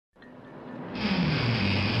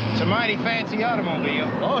mighty fancy automobile.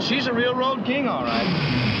 Oh, she's a real road king, all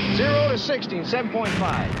right. 0 to 60 in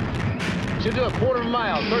 7.5. She'll do a quarter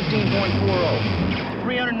mile, 13.40.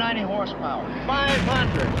 390 horsepower,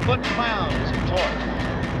 500 foot-pounds of torque.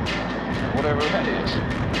 Whatever that is.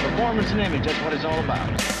 Performance and image, that's what it's all about.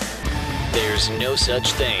 There's no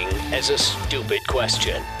such thing as a stupid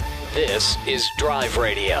question. This is Drive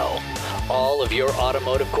Radio. All of your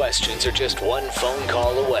automotive questions are just one phone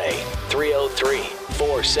call away.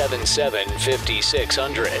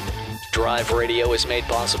 303-477-5600. Drive Radio is made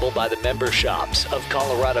possible by the member shops of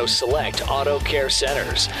Colorado Select Auto Care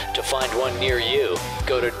Centers. To find one near you,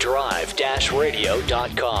 go to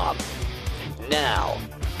drive-radio.com. Now,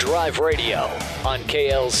 Drive Radio on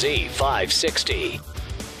KLZ 560.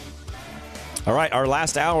 All right, our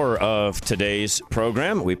last hour of today's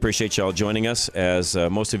program. We appreciate y'all joining us, as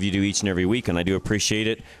most of you do each and every week, and I do appreciate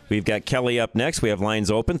it. We've got Kelly up next. We have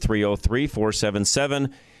lines open,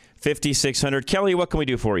 303-477-5600. Kelly, what can we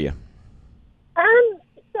do for you?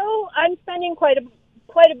 So I'm spending quite a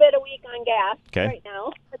bit a week on gas right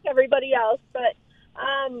now, like everybody else, but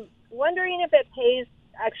wondering if it pays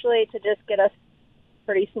actually to just get a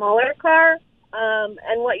pretty smaller car,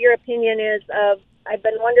 and what your opinion is of. I've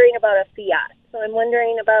been wondering about a Fiat, so I'm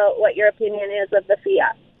wondering about what your opinion is of the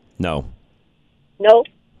Fiat. No. No?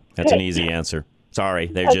 That's an easy answer. Sorry.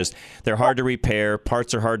 They're hard to repair.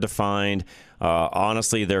 Parts are hard to find.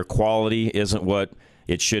 Honestly, their quality isn't what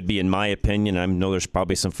it should be, in my opinion. I know there's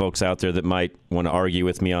probably some folks out there that might want to argue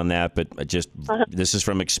with me on that, but this is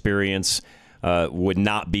from experience. Would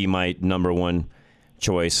not be my number one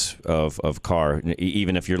choice of car,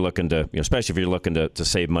 even if you're looking to, especially if you're looking to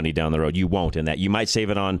save money down the road. You won't in that. You might save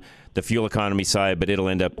it on the fuel economy side, but it'll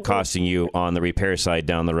end up costing you on the repair side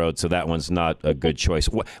down the road, so that one's not a good choice.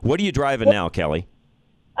 What are you driving now, Kelly?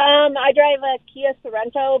 I drive a Kia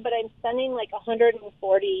Sorento, but I'm spending like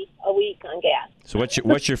 $140 a week on gas. So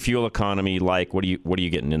what's your fuel economy like? What are you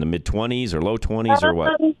getting, in the mid-20s or low 20s or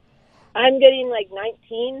what? I'm getting like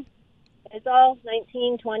 19. It's all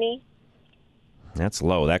 19, 20. That's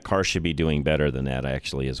low. That car should be doing better than that,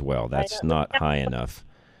 actually, as well. That's not high enough.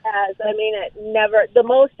 I mean, the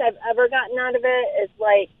most I've ever gotten out of it is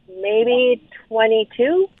like maybe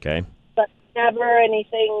 22. Okay. But never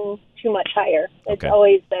anything too much higher. It's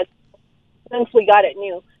always been since we got it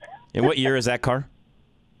new. And what year is that car?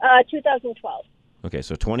 2012. Okay,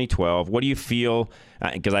 so 2012. What do you feel,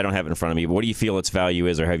 because I don't have it in front of me, but what do you feel its value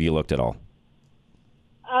is, or have you looked at all?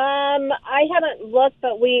 I haven't looked,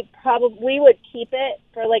 but we would keep it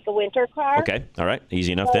for like a winter car. Okay, all right,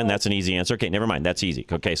 easy enough then. That's an easy answer. Okay, never mind, that's easy.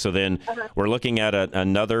 Okay, so then we're looking at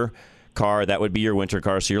another car that would be your winter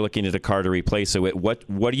car. So you're looking at a car to replace it. What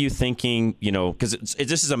are you thinking? Because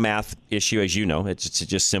this is a math issue, as you know. It's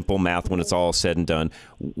just simple math when it's all said and done.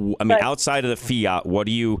 I mean, outside of the Fiat, let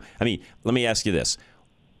me ask you this: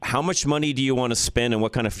 how much money do you want to spend, and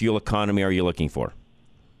what kind of fuel economy are you looking for?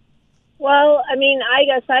 Well, I mean, I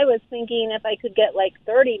guess I was thinking if I could get like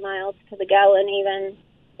 30 miles to the gallon even,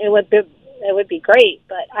 it would be great,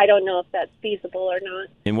 but I don't know if that's feasible or not.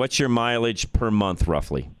 And what's your mileage per month,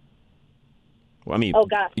 roughly? Well, I mean,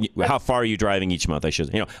 how far are you driving each month? I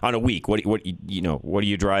should, on a week. What are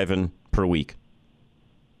you driving per week?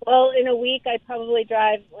 Well, in a week, I probably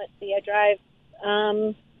drive. Let's see, I drive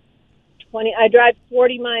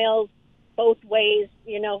 40 miles both ways,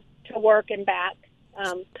 to work and back.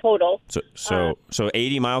 Total. So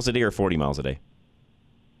 80 miles a day or 40 miles a day?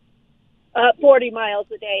 40 miles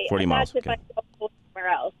a day. 40 miles. That's if I go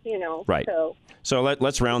somewhere else, Right. So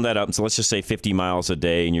let's round that up. So let's just say 50 miles a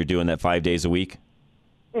day, and you're doing that 5 days a week?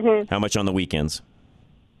 Mm-hmm. How much on the weekends?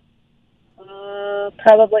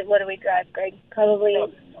 Probably, what do we drive, Greg? Probably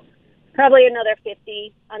another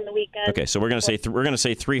 50 on the weekend. Okay, so we're going to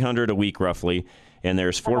say 300 a week roughly. And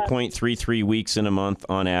there's 4.33 weeks in a month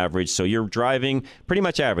on average. So you're driving pretty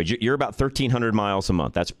much average. You're about 1,300 miles a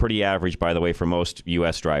month. That's pretty average, by the way, for most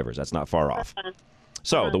U.S. drivers. That's not far off.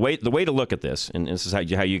 So the way to look at this, and this is how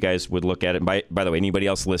you guys would look at it. By the way, anybody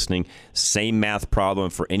else listening, same math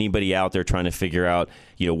problem for anybody out there trying to figure out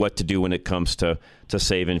what to do when it comes to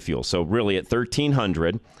saving fuel. So really at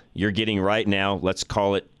 1,300, you're getting right now, let's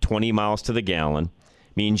call it 20 miles to the gallon,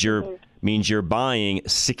 means you're buying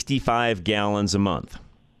 65 gallons a month.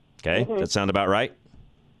 Okay? Does that sound about right?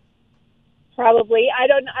 Probably.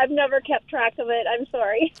 I've never kept track of it. I'm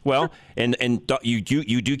sorry. Well, and you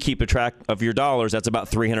do keep a track of your dollars. That's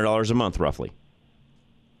about $300 a month, roughly.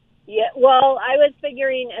 Yeah. Well, I was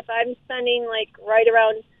figuring if I'm spending like right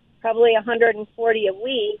around probably 140 a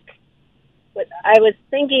week, but I was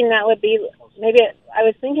thinking that would be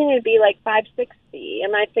it'd be like be?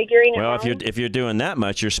 Am I figuring it wrong? Well, if you're doing that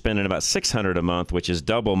much, you're spending about $600 a month, which is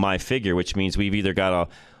double my figure, which means we've either got a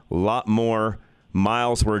lot more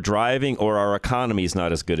miles we're driving or our economy is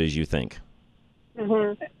not as good as you think.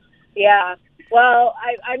 Mm-hmm. Yeah. Well,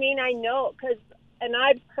 I mean, I know and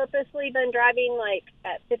I've purposely been driving like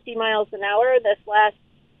at 50 miles an hour this last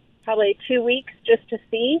probably 2 weeks just to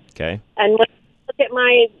see. Okay. And when I look at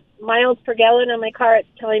my miles per gallon on my car, it's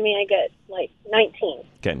telling me I get like 19.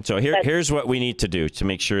 Okay. So here's what we need to do to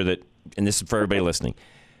make sure that, and this is for everybody listening,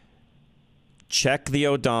 check the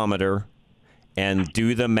odometer and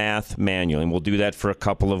do the math manually. And we'll do that for a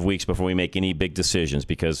couple of weeks before we make any big decisions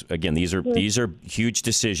because, again, these are huge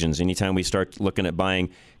decisions. Anytime we start looking at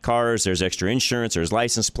buying cars, there's extra insurance, there's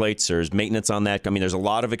license plates, there's maintenance on that. I mean, there's a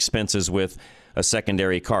lot of expenses with a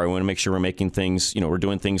secondary car. We want to make sure we're making things, we're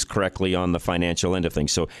doing things correctly on the financial end of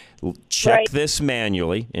things. So check this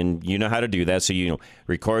manually, and you know how to do that. So,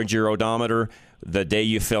 record your odometer the day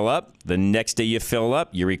you fill up. The next day you fill up,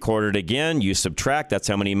 you record it again. You subtract. That's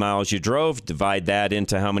how many miles you drove. Divide that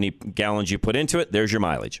into how many gallons you put into it. There's your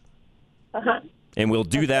mileage. Uh-huh. And we'll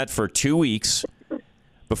do that for 2 weeks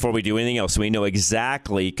before we do anything else. So we know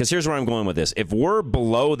exactly, because here's where I'm going with this. If we're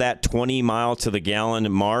below that 20 mile to the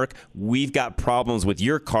gallon mark, we've got problems with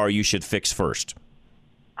your car you should fix first.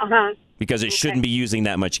 Uh-huh. Because it shouldn't be using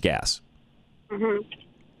that much gas. Mm-hmm.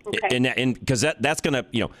 Okay. And because that's going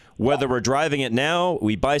to, whether we're driving it now,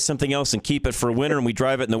 we buy something else and keep it for winter and we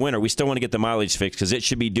drive it in the winter, we still want to get the mileage fixed because it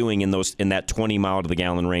should be doing in that 20 mile to the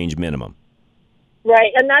gallon range minimum.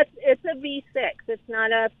 Right. And it's a V6. It's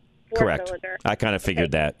not a Correct. cylinder. I kind of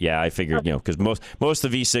figured that. Yeah, I figured, because most of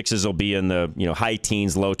the V6s will be in the, high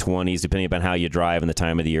teens, low 20s, depending upon how you drive and the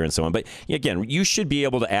time of the year and so on. But again, you should be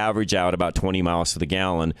able to average out about 20 miles to the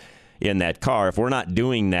gallon in that car. If we're not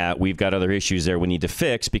doing that, we've got other issues there we need to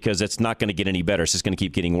fix because it's not going to get any better. It's just going to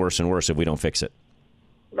keep getting worse and worse if we don't fix it.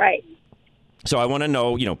 Right. So I want to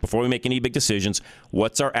know, before we make any big decisions,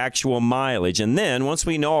 what's our actual mileage? And then once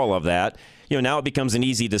we know all of that, now it becomes an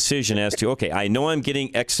easy decision as to, okay, I know I'm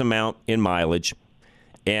getting X amount in mileage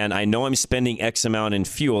and I know I'm spending X amount in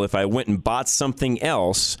fuel. If I went and bought something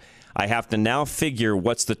else, I have to now figure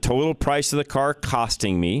what's the total price of the car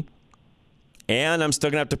costing me. And I'm still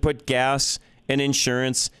going to have to put gas and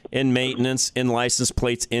insurance and maintenance and license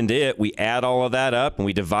plates into it. We add all of that up and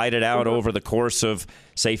we divide it out over the course of,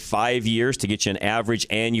 say, 5 years to get you an average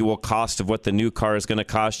annual cost of what the new car is going to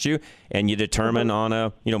cost you. And you determine on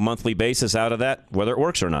a monthly basis out of that whether it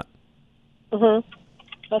works or not.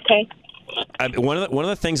 Mm-hmm. Okay. One of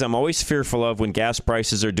the things I'm always fearful of when gas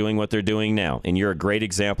prices are doing what they're doing now, and you're a great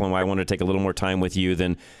example and why I want to take a little more time with you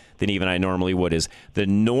than even I normally would, is the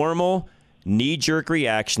normal knee-jerk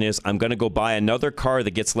reaction is I'm going to go buy another car that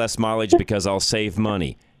gets less mileage because I'll save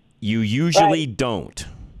money. You usually don't.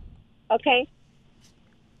 Okay.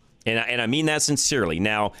 And I mean that sincerely.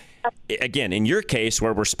 Now, again, in your case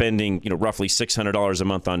where we're spending, roughly $600 a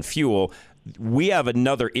month on fuel, we have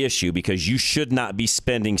another issue because you should not be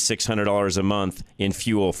spending $600 a month in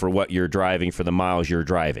fuel for what you're driving, for the miles you're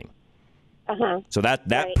driving. Uh-huh. So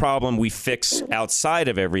that problem we fix outside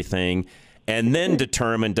of everything. And then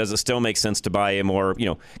determine, does it still make sense to buy a more,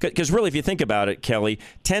 because really, if you think about it, Kelly,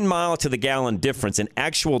 10 mile to the gallon difference in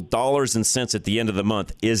actual dollars and cents at the end of the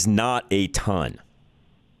month is not a ton.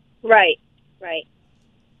 Right.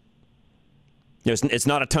 It's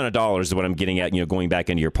not a ton of dollars is what I'm getting at, going back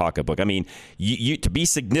into your pocketbook. I mean, you to be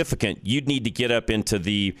significant, you'd need to get up into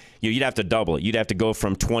the, you'd have to double it. You'd have to go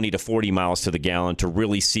from 20 to 40 miles to the gallon to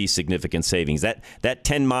really see significant savings. That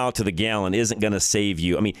 10 mile to the gallon isn't going to save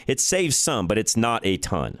you. I mean, it saves some, but it's not a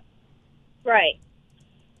ton. Right.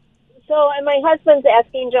 So, and my husband's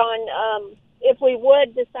asking, John, if we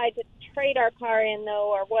would decide to trade our car in,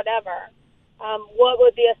 though, or whatever, what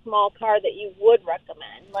would be a small car that you would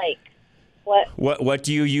recommend? Like, What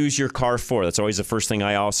do you use your car for? That's always the first thing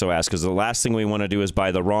I also ask, because the last thing we want to do is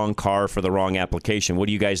buy the wrong car for the wrong application. What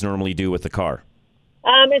do you guys normally do with the car?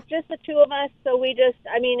 It's just the two of us, so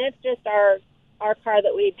it's just our car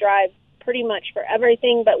that we drive pretty much for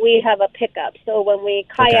everything, but we have a pickup, so when we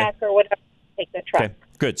kayak or whatever, we take the truck. Okay.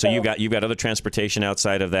 Good. So you've got other transportation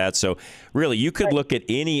outside of that. So really, you could look at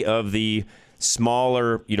any of the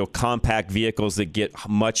smaller, compact vehicles that get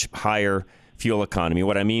much higher fuel economy.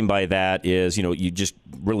 What I mean by that is, you just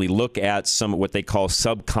really look at some of what they call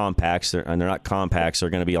subcompacts, and they're not compacts.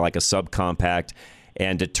 They're going to be like a subcompact,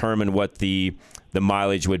 and determine what the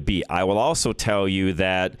mileage would be. I will also tell you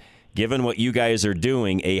that given what you guys are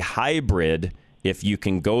doing, a hybrid, if you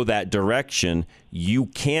can go that direction, you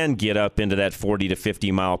can get up into that 40 to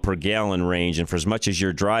 50 mile per gallon range. And for as much as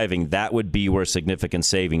you're driving, that would be where significant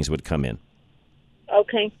savings would come in.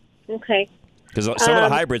 Okay. Because some of the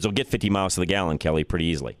hybrids will get 50 miles to the gallon, Kelly, pretty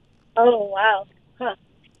easily. Oh, wow. Huh.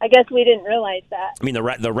 I guess we didn't realize that. I mean, the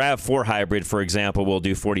RAV4 hybrid, for example, will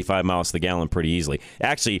do 45 miles to the gallon pretty easily.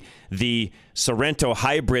 Actually, the Sorento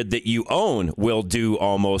hybrid that you own will do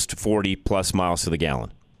almost 40-plus miles to the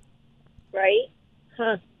gallon. Right?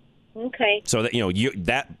 Huh. Okay. So that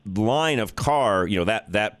that line of car,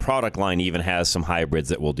 that product line even has some hybrids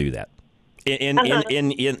that will do that. In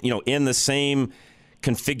the same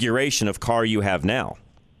configuration of car you have now.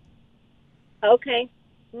 Okay.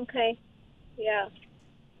 Yeah.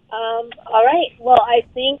 All right. Well, I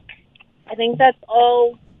think that's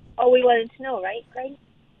all we wanted to know, right, Greg?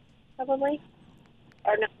 Probably,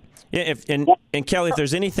 or no? Yeah. And Kelly, if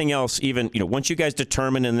there's anything else, even once you guys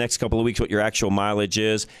determine in the next couple of weeks what your actual mileage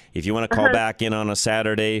is, if you want to call back in on a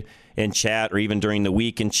Saturday and chat, or even during the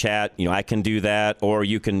week and chat, I can do that, or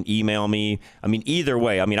you can email me. I mean, either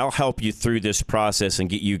way, I'll help you through this process and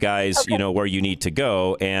get you guys, where you need to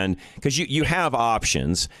go, and because you have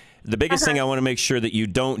options. The biggest thing I want to make sure that you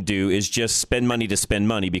don't do is just spend money to spend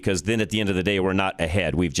money, because then at the end of the day, we're not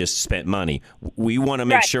ahead. We've just spent money. We want to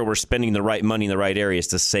make sure we're spending the right money in the right areas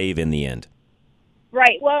to save in the end.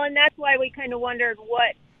 Right. Well, and that's why we kind of wondered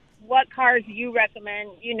what cars you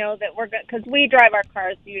recommend, that we're good, because we drive our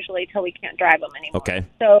cars usually till we can't drive them anymore. Okay.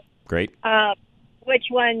 So great. Which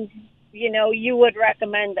ones, you would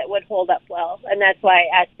recommend that would hold up well, and that's why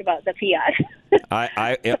I asked about the Fiat.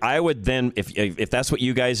 I would then, if that's what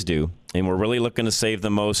you guys do, and we're really looking to save the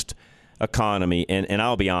most economy, and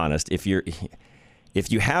I'll be honest, if you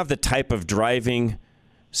have the type of driving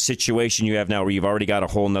situation you have now, where you've already got a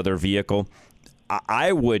whole nother vehicle,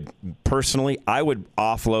 I would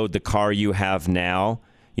offload the car you have now,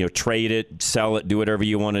 trade it, sell it, do whatever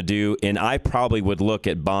you want to do, and I probably would look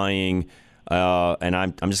at buying. And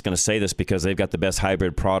I'm just going to say this because they've got the best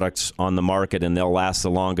hybrid products on the market, and they'll last the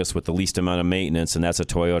longest with the least amount of maintenance, and that's a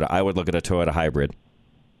Toyota. I would look at a Toyota hybrid.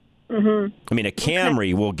 Mm-hmm. I mean, a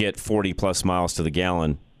Camry will get 40-plus miles to the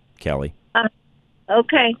gallon, Kelly.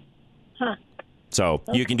 Okay. Huh. So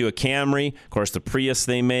you can do a Camry. Of course, the Prius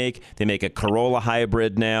they make a Corolla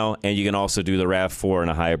hybrid now, and you can also do the RAV4 in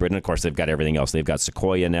a hybrid. And, of course, they've got everything else. They've got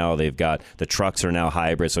Sequoia now. They've got the trucks are now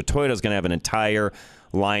hybrid. So Toyota's going to have an entire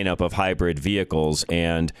lineup of hybrid vehicles,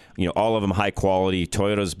 and all of them high quality.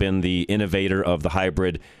 Toyota's been the innovator of the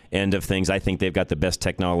hybrid end of things. I think they've got the best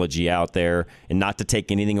technology out there, and not to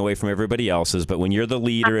take anything away from everybody else's, but when you're the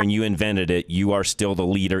leader and you invented it, you are still the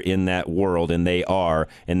leader in that world, and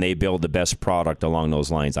they build the best product along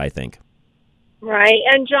those lines, I think. Right.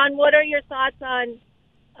 And John, what are your thoughts on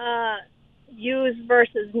used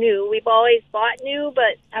versus new? We've always bought new,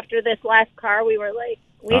 but after this last car, we were like,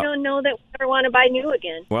 we don't know that we ever want to buy new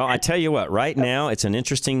again. Well, I tell you what, right now it's an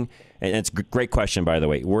interesting, and it's a great question, by the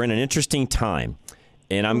way. We're in an interesting time,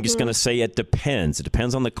 and I'm just going to say it depends. It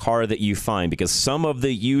depends on the car that you find, because some of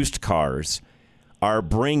the used cars are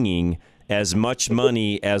bringing as much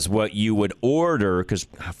money as what you would order, because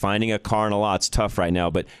finding a car in a lot's tough right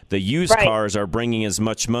now, but the used cars are bringing as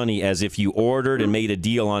much money as if you ordered and made a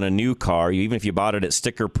deal on a new car. Even if you bought it at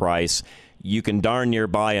sticker price, you can darn near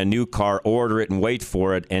buy a new car, order it, and wait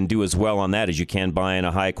for it, and do as well on that as you can buying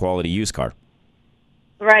a high-quality used car.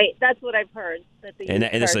 Right. That's what I've heard. And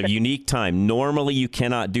it's a unique time. Normally, you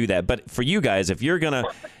cannot do that. But for you guys, if you're going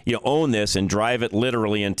to own this and drive it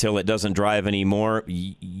literally until it doesn't drive anymore,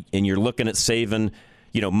 and you're looking at saving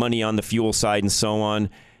money on the fuel side and so on,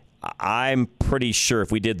 I'm pretty sure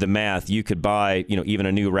if we did the math, you could buy, even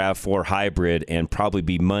a new RAV4 hybrid and probably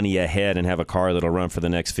be money ahead and have a car that'll run for the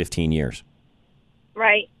next 15 years.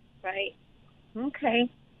 Right. Okay.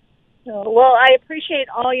 So, well, I appreciate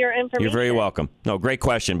all your information. You're very welcome. No, great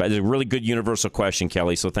question, but it's a really good universal question,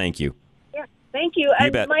 Kelly, so thank you. Yeah, thank you. You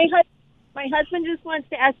bet. My husband just wants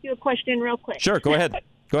to ask you a question real quick. Sure, go ahead.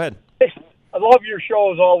 I love your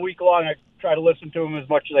shows all week long. I try to listen to them as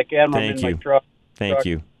much as I can when I'm in my truck. Thank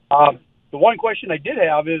you. The one question I did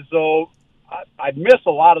have is, though, I miss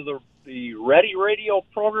a lot of the Ready Radio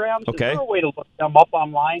programs. Okay. Is there a way to look them up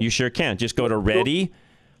online? You sure can. Just go to Ready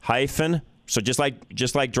hyphen. So just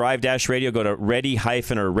like Drive Radio, go to ready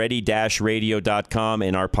or ready-radio.com,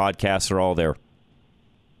 and our podcasts are all there.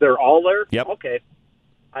 They're all there? Yep. Okay.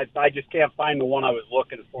 I just can't find the one I was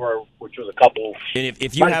looking for, which was a couple. And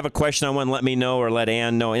if you have a question on one, let me know, or let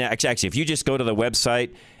Ann know. And actually, if you just go to the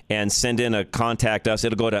website and send in a contact us,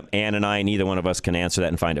 it'll go to Ann and I, and either one of us can answer that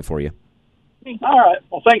and find it for you. All right.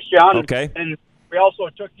 Well, thanks, John. Okay. And we also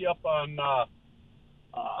took you up on...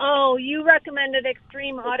 you recommended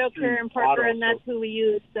Extreme Auto Care in Parker, and that's who we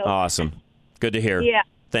use. So. Awesome. Good to hear. Yeah.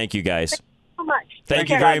 Thank you, guys. Thank you so much. Thank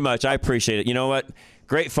you very much. I appreciate it. You know what?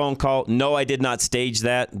 Great phone call. No, I did not stage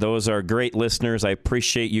that. Those are great listeners. I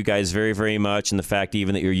appreciate you guys very, very much, and the fact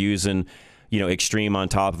even that you're using Extreme on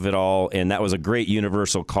top of it all. And that was a great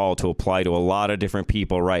universal call to apply to a lot of different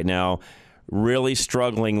people right now, really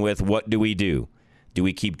struggling with what do we do? Do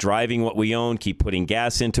we keep driving what we own, keep putting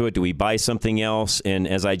gas into it? Do we buy something else? And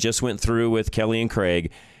as I just went through with Kelly and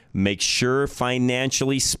Craig, make sure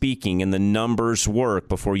financially speaking and the numbers work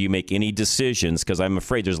before you make any decisions, because I'm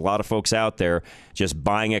afraid there's a lot of folks out there just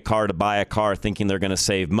buying a car to buy a car thinking they're going to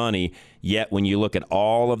save money. Yet when you look at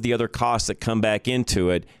all of the other costs that come back into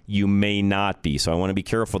it, you may not be. So I want to be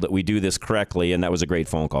careful that we do this correctly, and that was a great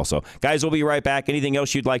phone call. So guys, we'll be right back. Anything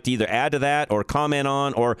else you'd like to either add to that or comment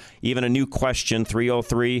on, or even a new question,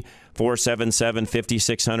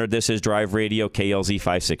 303-477-5600. This is Drive Radio, KLZ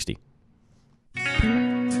 560.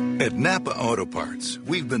 At Napa Auto Parts,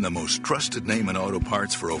 we've been the most trusted name in auto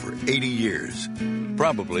parts for over 80 years.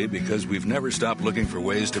 Probably because we've never stopped looking for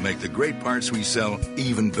ways to make the great parts we sell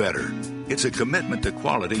even better. It's a commitment to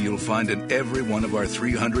quality you'll find in every one of our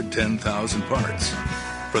 310,000 parts.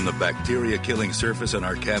 From the bacteria-killing surface on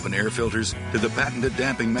our cabin air filters, to the patented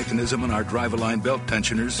damping mechanism on our drive-align belt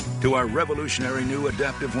tensioners, to our revolutionary new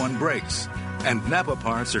Adaptive One brakes. And Napa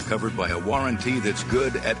parts are covered by a warranty that's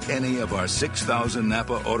good at any of our 6,000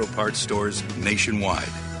 Napa Auto Parts stores nationwide.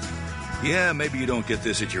 Yeah, maybe you don't get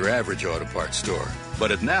this at your average auto parts store,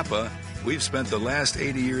 but at Napa, we've spent the last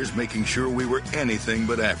 80 years making sure we were anything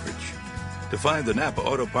but average. To find the Napa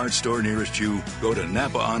Auto Parts store nearest you, go to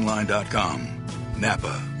NapaOnline.com.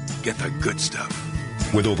 Napa, get the good stuff.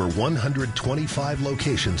 With over 125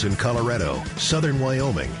 locations in Colorado, southern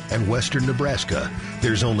Wyoming, and western Nebraska,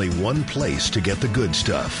 there's only one place to get the good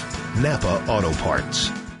stuff: Napa Auto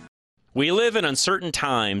Parts. We live in uncertain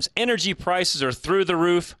times. Energy prices are through the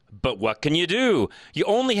roof, but what can you do? You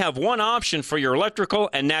only have one option for your electrical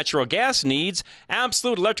and natural gas needs.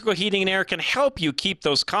 Absolute Electrical Heating and Air can help you keep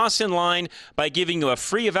those costs in line by giving you a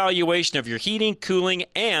free evaluation of your heating, cooling,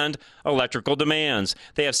 and electrical demands.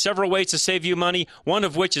 They have several ways to save you money, one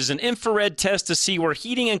of which is an infrared test to see where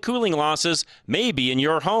heating and cooling losses may be in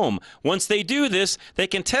your home. Once they do this, they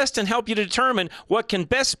can test and help you determine what can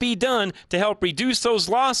best be done to help reduce those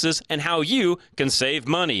losses and how you can save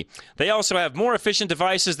money. They also have more efficient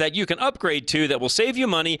devices that you can upgrade to that will save you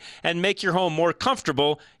money and make your home more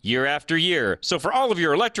comfortable year after year. So for all of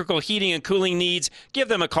your electrical, heating, and cooling needs, give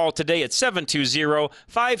them a call today at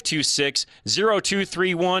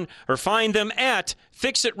 720-526-0231 or find them at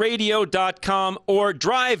fixitradio.com or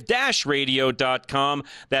drive-radio.com.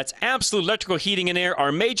 That's Absolute Electrical Heating and Air,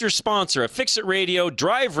 our major sponsor of Fix It Radio,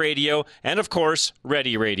 Drive Radio, and of course,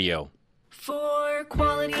 Ready Radio. For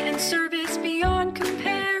quality and service beyond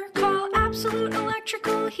compare, call Absolute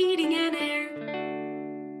Electrical Heating and Air.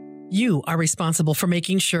 You are responsible for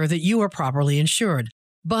making sure that you are properly insured,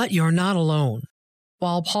 but you're not alone.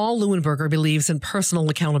 While Paul Leuenberger believes in personal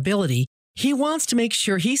accountability, he wants to make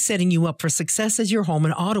sure he's setting you up for success as your home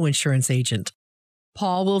and auto insurance agent.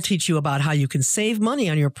 Paul will teach you about how you can save money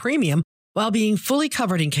on your premium while being fully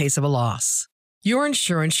covered in case of a loss. Your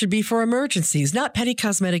insurance should be for emergencies, not petty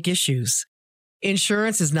cosmetic issues.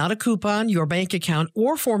 Insurance is not a coupon, your bank account,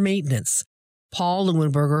 or for maintenance. Paul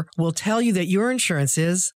Leuenberger will tell you that your insurance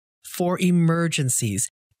is for emergencies.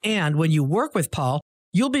 And when you work with Paul,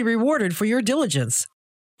 you'll be rewarded for your diligence.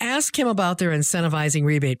 Ask him about their incentivizing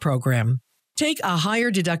rebate program. Take a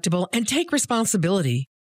higher deductible and take responsibility.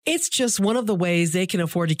 It's just one of the ways they can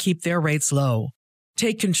afford to keep their rates low.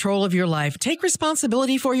 Take control of your life. Take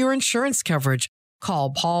responsibility for your insurance coverage. Call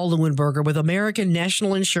Paul Leuenberger with American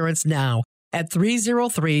National Insurance now at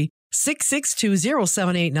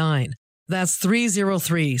 303-662-0789. That's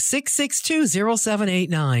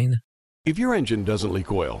 303-662-0789. If your engine doesn't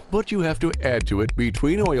leak oil, but you have to add to it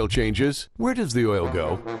between oil changes, where does the oil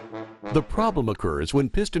go? The problem occurs when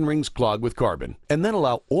piston rings clog with carbon and then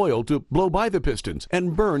allow oil to blow by the pistons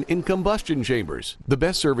and burn in combustion chambers. The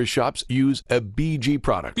best service shops use a BG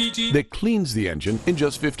product that cleans the engine in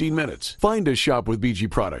just 15 minutes. Find a shop with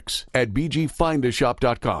BG products at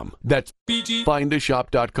bgfindashop.com. That's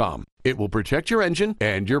bgfindashop.com. It will protect your engine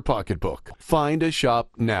and your pocketbook. Find a shop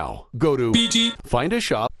now. Go to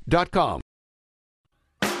bgfindashop.com.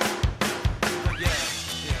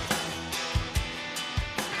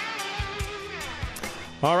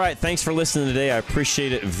 All right, thanks for listening today. I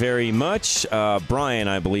appreciate it very much. Brian,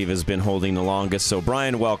 I believe, has been holding the longest. So,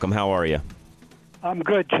 Brian, welcome. How are you? I'm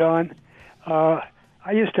good, John. I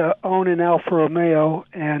used to own an Alfa Romeo,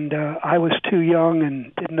 and I was too young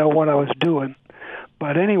and didn't know what I was doing.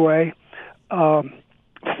 But anyway,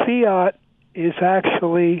 Fiat is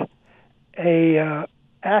actually a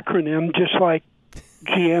acronym, just like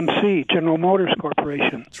GMC, General Motors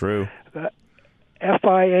Corporation. True.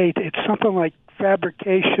 FIA, it's something like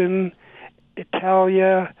Fabrication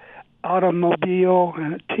Italia Automobile,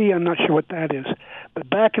 and a T, I'm not sure what that is. But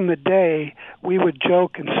back in the day, we would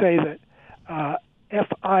joke and say that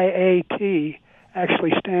FIAT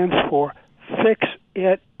actually stands for Fix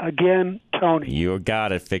It Again, Tony. You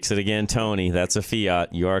got it. Fix it again, Tony. That's a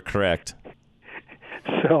Fiat. You are correct.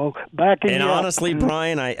 So back in and honestly,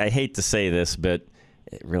 Brian, I hate to say this, but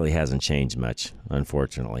it really hasn't changed much,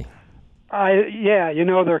 unfortunately. Yeah,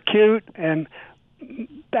 they're cute, and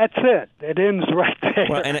that's it. It ends right there.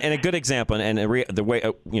 Well, and a good example, and the way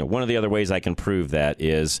one of the other ways I can prove that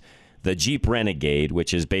is the Jeep Renegade,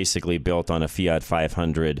 which is basically built on a Fiat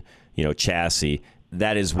 500, chassis.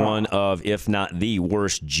 That is one of, if not the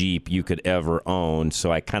worst Jeep you could ever own. So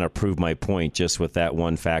I kind of proved my point just with that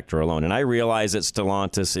one factor alone. And I realize that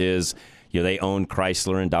Stellantis is, they own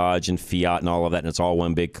Chrysler and Dodge and Fiat and all of that, and it's all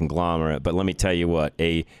one big conglomerate. But let me tell you what,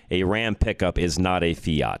 a Ram pickup is not a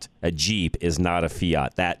Fiat. A Jeep is not a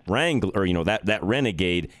Fiat. That Wrangler, or that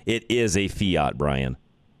Renegade, it is a Fiat, Brian.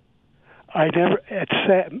 It's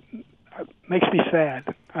sad. It makes me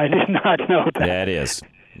sad. I did not know that. That is.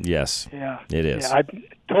 Yes. Yeah. It is. Yeah, I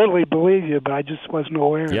totally believe you, but I just wasn't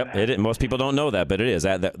aware of that. Yep. Most people don't know that, but it is.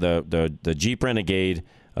 The Jeep Renegade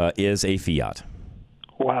is a Fiat.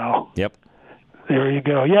 Wow. Yep. There you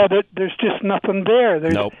go. Yeah, there's just nothing there.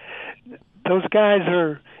 Nope. Those guys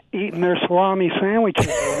are eating their salami sandwiches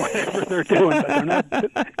or whatever they're doing, but they're not.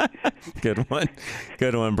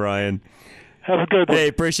 Good one, Brian. Have a good one. Hey,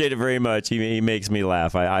 appreciate it very much. He makes me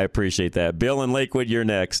laugh. I appreciate that. Bill in Lakewood, you're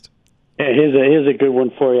next. Here's a good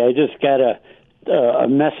one for you. I just got a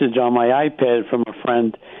message on my iPad from a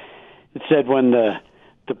friend. It said when the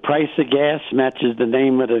price of gas matches the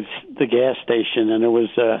name of the gas station, and it was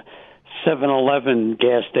a 7-Eleven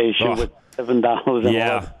gas station with $7.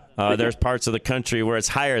 Yeah, there's parts of the country where it's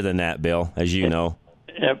higher than that, Bill, as you know.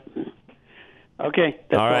 Yep. Okay.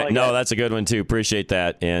 All right. No, that's a good one, too. Appreciate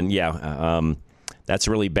that. And, that's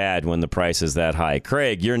really bad when the price is that high.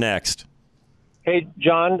 Craig, you're next. Hey,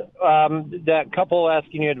 John, that couple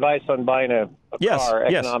asking you advice on buying a car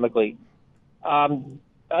economically.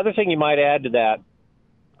 Other thing you might add to that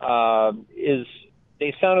is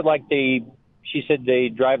they sounded like she said they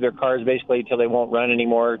drive their cars basically until they won't run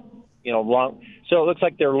anymore, long. So it looks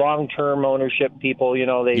like they're long-term ownership people,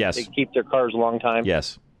 they keep their cars a long time.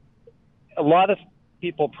 Yes. A lot of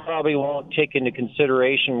people probably won't take into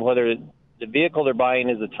consideration whether the vehicle they're buying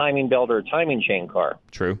is a timing belt or a timing chain car.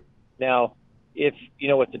 True. Now, if,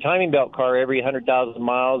 with the timing belt car, every 100,000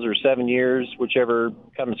 miles or 7 years, whichever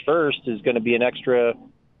comes first, is going to be an extra,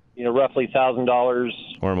 roughly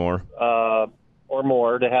 $1,000 or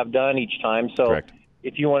more to have done each time. So correct.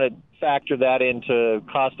 If you want to factor that into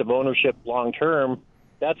cost of ownership long term,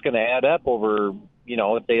 that's going to add up over,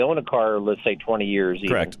 if they own a car, let's say 20 years. Even.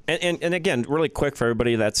 Correct. And again, really quick for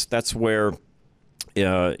everybody, that's where,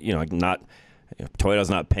 Toyota's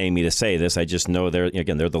not paying me to say this. I just know they're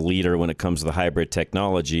the leader when it comes to the hybrid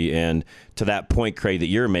technology. And to that point, Craig, that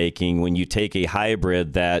you're making, when you take a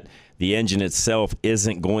hybrid that the engine itself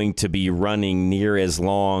isn't going to be running near as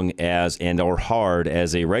long as or hard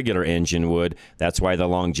as a regular engine would, that's why the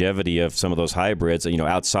longevity of some of those hybrids,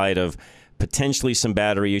 outside of potentially some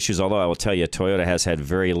battery issues, although I will tell you, Toyota has had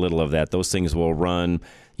very little of that. Those things will run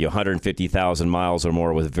 150,000 miles or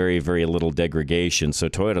more with very, very little degradation. So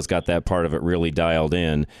Toyota's got that part of it really dialed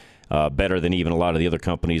in, better than even a lot of the other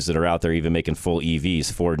companies that are out there even making full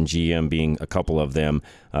EVs, Ford and GM being a couple of them.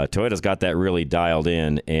 Toyota's got that really dialed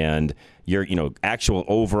in, and your actual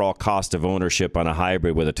overall cost of ownership on a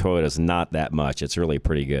hybrid with a Toyota is not that much. It's really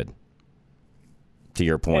pretty good, to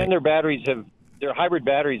your point. And their hybrid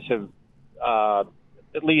batteries have,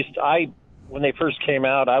 at least when they first came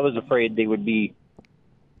out, I was afraid they would be,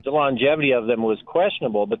 the longevity of them was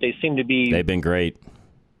questionable, but they seem to be. They've been great.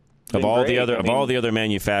 Of all the other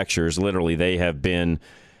manufacturers, literally, they have been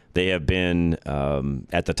at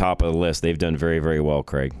the top of the list. They've done very, very well,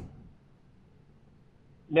 Craig.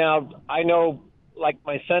 Now, I know, like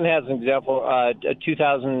my son has an example, a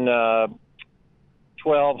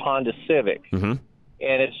 2012 Honda Civic, and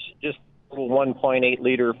it's just a little 1.8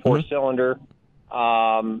 liter four-cylinder.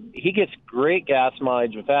 He gets great gas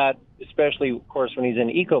mileage with that, especially, of course, when he's in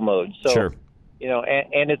eco mode. So, sure.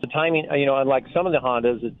 And it's a timing, unlike some of the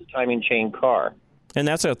Hondas, it's a timing chain car. And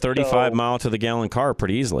that's a 35 mile to the gallon car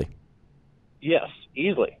pretty easily. Yes,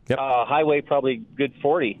 easily. Yep. Highway probably good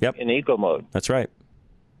 40 in eco mode. That's right.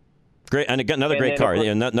 Great, and another great car.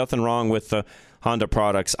 Nothing wrong with Honda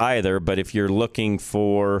products either. But if you're looking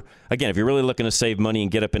for, again, if you're really looking to save money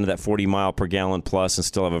and get up into that 40 mile per gallon plus and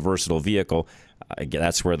still have a versatile vehicle,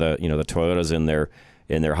 that's where the Toyotas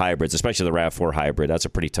in their hybrids, especially the RAV4 hybrid, that's a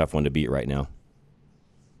pretty tough one to beat right now.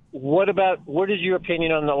 What is your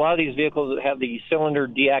opinion on a lot of these vehicles that have the cylinder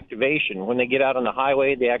deactivation? When they get out on the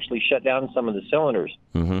highway, they actually shut down some of the cylinders.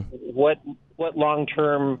 Mm-hmm. What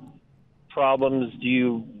long-term problems do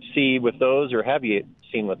you see with those, or have you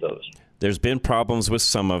seen with those? There's been problems with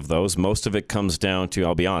some of those. Most of it comes down to,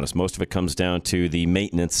 I'll be honest, the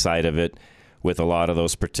maintenance side of it with a lot of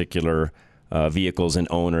those particular vehicles and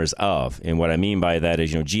owners of. And what I mean by that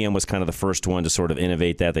is, GM was kind of the first one to sort of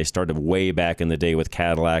innovate that. They started way back in the day with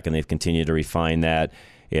Cadillac, and they've continued to refine that.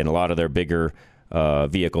 And a lot of their bigger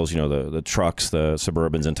vehicles, the trucks, the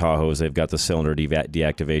Suburbans and Tahoes, they've got the cylinder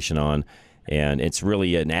deactivation on. And it's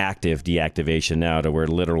really an active deactivation now, to where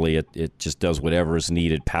literally it just does whatever is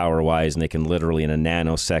needed power-wise, and they can literally in a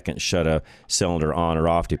nanosecond shut a cylinder on or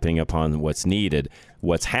off depending upon what's needed.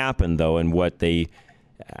 What's happened, though, and what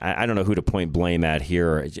I don't know who to point blame at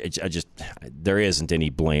here. There isn't any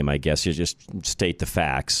blame, I guess. You just state the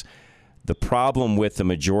facts. The problem with the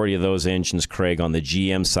majority of those engines, Craig, on the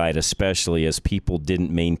GM side especially, is people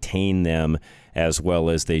didn't maintain them as well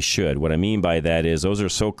as they should. What I mean by that is those are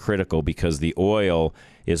so critical because the oil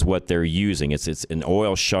is what they're using. It's an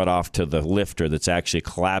oil shut off to the lifter that's actually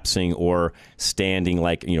collapsing or standing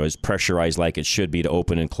like, is pressurized like it should be to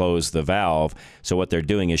open and close the valve. So what they're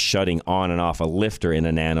doing is shutting on and off a lifter in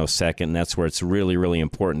a nanosecond. And that's where it's really, really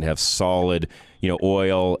important to have solid,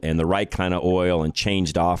 oil and the right kind of oil and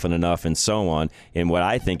changed often enough and so on. And what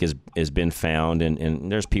I think has been found,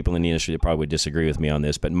 and there's people in the industry that probably would disagree with me on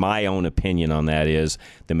this, but my own opinion on that is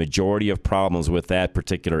the majority of problems with that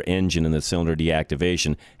particular engine and the cylinder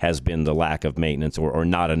deactivation has been the lack of maintenance or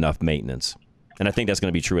not enough maintenance. And I think that's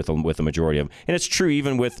going to be true with the majority of them. And it's true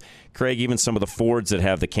even with, Craig, even some of the Fords that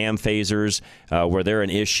have the cam phasers where they're an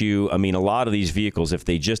issue. I mean, a lot of these vehicles, if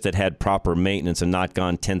they just had proper maintenance and not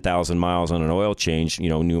gone 10,000 miles on an oil change,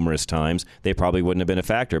 numerous times, they probably wouldn't have been a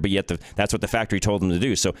factor. But yet that's what the factory told them to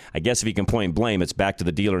do. So I guess if you can point blame, it's back to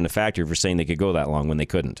the dealer and the factory for saying they could go that long when they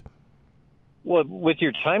couldn't. Well, with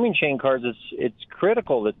your timing chain cars, it's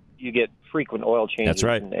critical that you get frequent oil changes. That's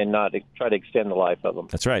right. And not try to extend the life of them.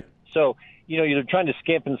 That's right. So, you're trying to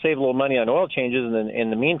skimp and save a little money on oil changes, and then in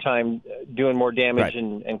the meantime, doing more damage right.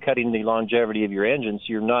 and cutting the longevity of your engine, so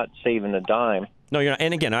you're not saving a dime. No, you're not.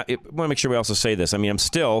 And again, I want to make sure we also say this. I mean, I'm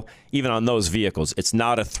still, even on those vehicles, it's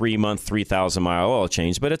not a 3-month, 3,000-mile oil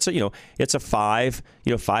change, but it's a 5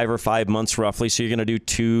 or 5 months roughly. So you're going to do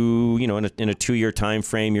 2, in a 2-year time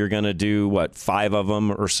frame, you're going to do 5 of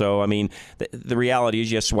them or so. I mean, the reality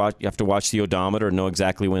is you have to watch the odometer and know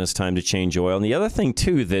exactly when it's time to change oil. And the other thing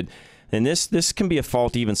too and this can be a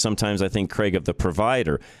fault even sometimes, I think, Craig, of the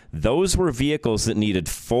provider. Those were vehicles that needed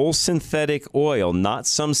full synthetic oil, not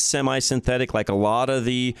some semi-synthetic like a lot of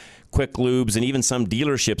the quick lubes and even some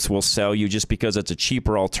dealerships will sell you just because it's a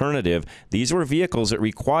cheaper alternative. These were vehicles that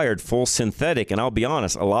required full synthetic, and I'll be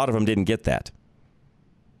honest, a lot of them didn't get that.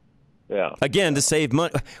 Yeah. Again, to save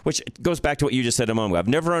money, which goes back to what you just said a moment ago. I've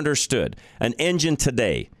never understood an engine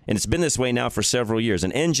today, and it's been this way now for several years.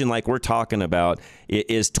 An engine like we're talking about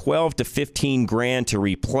is 12 to 15 grand to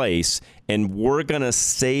replace, and we're going to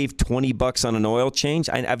save $20 on an oil change?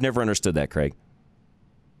 I've never understood that, Craig.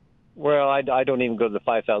 Well, I don't even go to the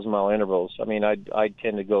 5,000-mile intervals. I mean, I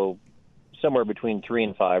tend to go somewhere between 3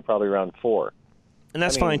 and 5, probably around 4. And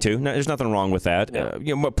that's fine, too. No, there's nothing wrong with that.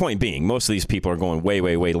 Yeah. Point being, most of these people are going way,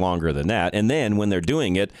 way, way longer than that. And then when they're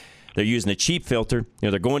doing it, they're using a cheap filter.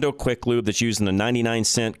 They're going to a quick lube that's using a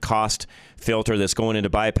 99-cent cost filter that's going into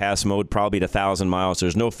bypass mode probably at 1,000 miles.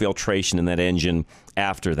 There's no filtration in that engine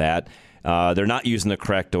after that. They're not using the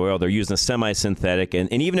correct oil. They're using a semi-synthetic.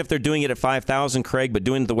 And even if they're doing it at 5,000, Craig, but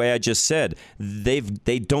doing it the way I just said, they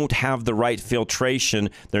don't have the right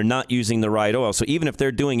filtration. They're not using the right oil. So even if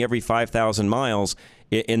they're doing every 5,000 miles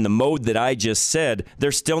in the mode that I just said,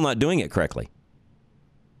 they're still not doing it correctly.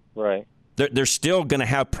 Right. They're still going to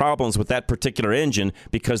have problems with that particular engine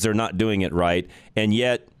because they're not doing it right. And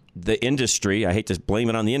yet the industry, I hate to blame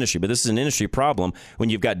it on the industry, but this is an industry problem when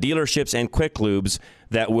you've got dealerships and quick lubes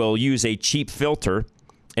that will use a cheap filter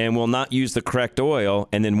and will not use the correct oil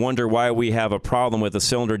and then wonder why we have a problem with a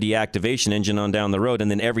cylinder deactivation engine on down the road.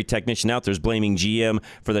 And then every technician out there is blaming GM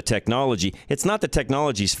for the technology. It's not the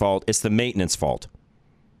technology's fault. It's the maintenance fault.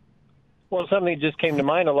 Well, something just came to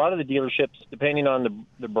mind. A lot of the dealerships, depending on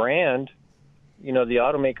the brand, the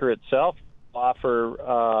automaker itself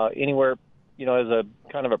offer anywhere as a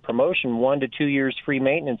kind of a promotion, 1 to 2 years free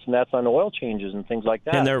maintenance, and that's on oil changes and things like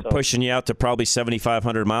that. And they're pushing you out to probably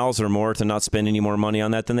 7,500 miles or more to not spend any more money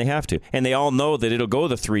on that than they have to. And they all know that it'll go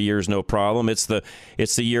the 3 years, no problem. It's the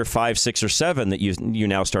year 5, 6, or 7 that you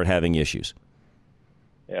now start having issues.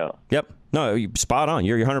 Yeah. Yep. No, you're spot on.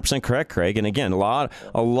 You're 100% correct, Craig. And again, a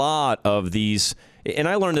lot of these, and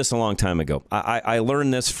I learned this a long time ago. I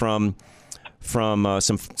learned this from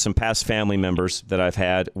some past family members that I've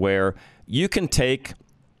had, where you can take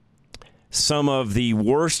some of the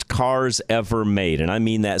worst cars ever made, and I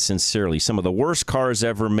mean that sincerely, some of the worst cars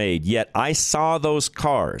ever made, yet I saw those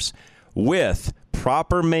cars with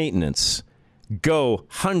proper maintenance go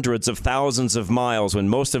hundreds of thousands of miles when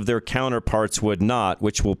most of their counterparts would not,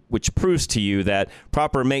 which proves to you that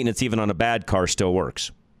proper maintenance, even on a bad car, still works.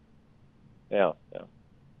 Yeah.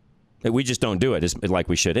 We just don't do it like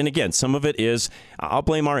we should. And again, some of it is, I'll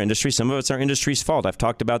blame our industry. Some of it's our industry's fault. I've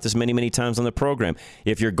talked about this many, many times on the program.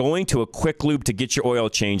 If you're going to a quick lube to get your oil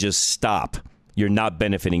changes, stop. You're not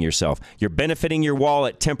benefiting yourself. You're benefiting your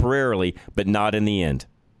wallet temporarily, but not in the end.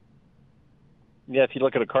 Yeah, if you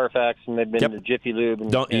look at a Carfax and they've been to Jiffy Lube and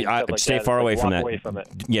stuff like stay that, far away from that. Away from it.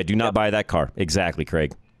 Yeah, do not buy that car. Exactly,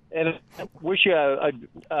 Craig. And I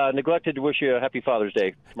neglected to wish you a happy Father's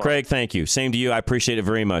Day tomorrow. Craig, thank you. Same to you. I appreciate it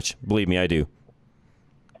very much. Believe me, I do.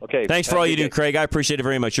 Okay. Thanks for all you do, Craig. I appreciate it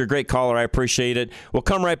very much. You're a great caller. I appreciate it. We'll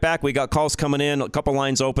come right back. We got calls coming in. A couple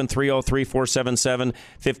lines open,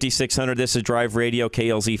 303-477-5600. This is Drive Radio,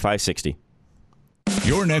 KLZ 560.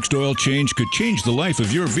 Your next oil change could change the life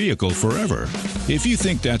of your vehicle forever. If you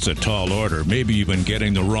think that's a tall order, maybe you've been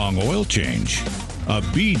getting the wrong oil change. A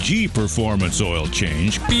BG Performance oil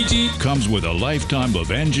change comes with a lifetime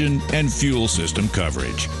of engine and fuel system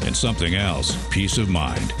coverage. And something else, peace of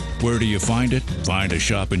mind. Where do you find it? Find a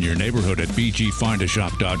shop in your neighborhood at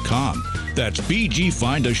bgfindashop.com. That's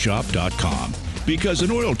bgfindashop.com. Because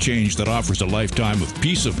an oil change that offers a lifetime of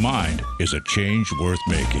peace of mind is a change worth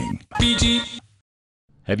making. BG.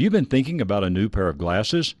 Have you been thinking about a new pair of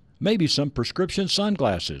glasses? Maybe some prescription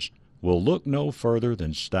sunglasses? Well, look no further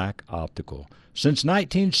than Stack Optical. Since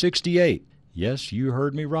 1968, yes, you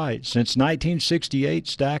heard me right, since 1968,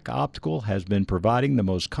 Stack Optical has been providing the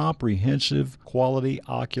most comprehensive quality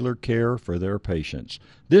ocular care for their patients.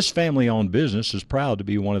 This family-owned business is proud to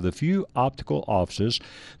be one of the few optical offices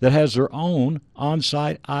that has their own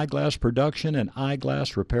on-site eyeglass production and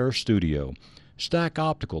eyeglass repair studio. Stack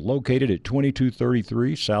Optical, located at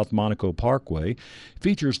 2233 South Monaco Parkway,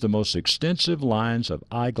 features the most extensive lines of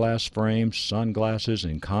eyeglass frames, sunglasses,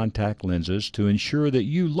 and contact lenses to ensure that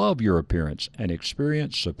you love your appearance and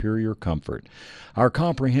experience superior comfort. Our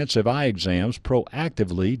comprehensive eye exams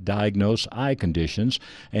proactively diagnose eye conditions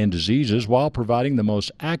and diseases while providing the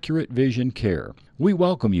most accurate vision care. We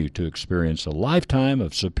welcome you to experience a lifetime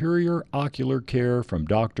of superior ocular care from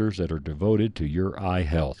doctors that are devoted to your eye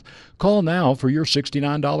health. Call now for your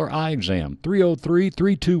 $69 eye exam,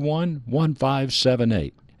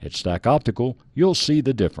 303-321-1578. At Stack Optical, you'll see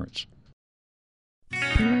the difference.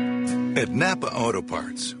 At Napa Auto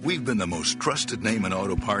Parts, we've been the most trusted name in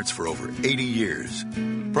auto parts for over 80 years.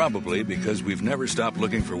 Probably because we've never stopped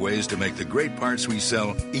looking for ways to make the great parts we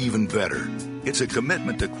sell even better. It's a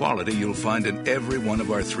commitment to quality you'll find in every one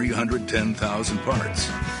of our 310,000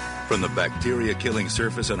 parts. From the bacteria-killing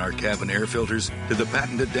surface on our cabin air filters, to the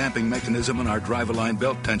patented damping mechanism on our drive-align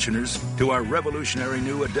belt tensioners, to our revolutionary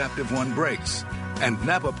new Adaptive One brakes. And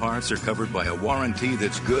Napa parts are covered by a warranty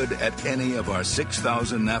that's good at any of our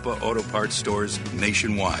 6,000 Napa Auto Parts stores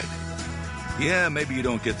nationwide. Yeah, maybe you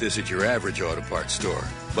don't get this at your average auto parts store,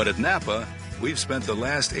 but at Napa, we've spent the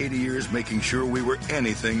last 80 years making sure we were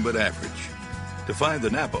anything but average. To find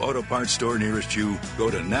the Napa Auto Parts store nearest you,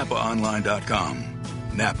 go to NapaOnline.com.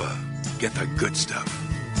 Napa, get the good stuff.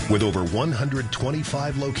 With over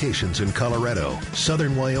 125 locations in Colorado,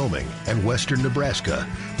 southern Wyoming, and western Nebraska,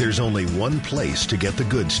 there's only one place to get the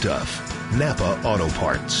good stuff. Napa Auto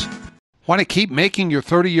Parts. Want to keep making your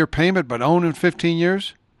 30-year payment but own in 15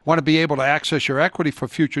 years? Want to be able to access your equity for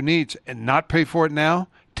future needs and not pay for it now?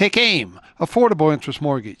 Take AIM, Affordable Interest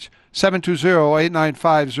Mortgage,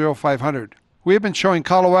 720-895-0500. We have been showing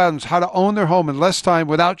Coloradans how to own their home in less time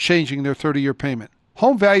without changing their 30-year payment.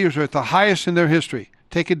 Home values are at the highest in their history.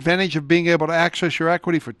 Take advantage of being able to access your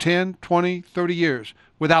equity for 10, 20, 30 years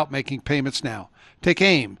without making payments now. Take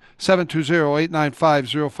AIM,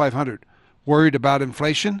 720-895-0500. Worried about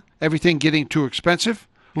inflation? Everything getting too expensive?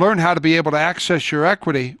 Learn how to be able to access your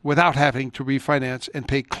equity without having to refinance and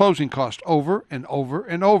pay closing costs over and over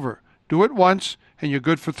and over. Do it once, and you're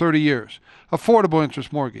good for 30 years. Affordable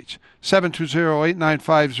Interest Mortgage,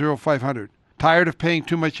 720-895-0500. Tired of paying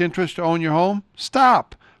too much interest to own your home?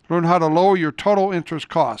 Stop. Learn how to lower your total interest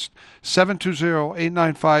cost.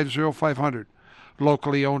 720-895-0500.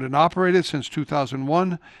 Locally owned and operated since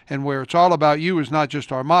 2001, and where it's all about you is not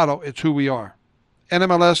just our motto, it's who we are.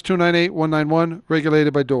 NMLS 298191,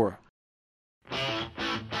 regulated by DORA.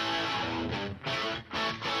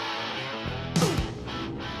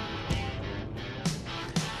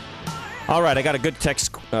 All right, I got a good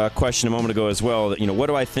text question a moment ago as well. What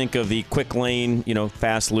do I think of the quick lane,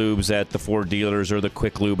 fast lubes at the Ford dealers or the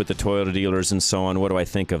quick lube at the Toyota dealers and so on? What do I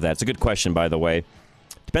think of that? It's a good question, by the way.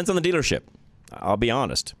 Depends on the dealership. I'll be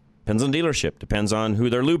honest. Depends on the dealership. Depends on who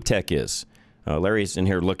their lube tech is. Larry's in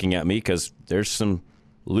here looking at me because there's some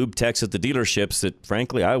lube techs at the dealerships that,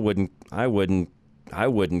 frankly, I wouldn't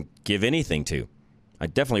give anything to. I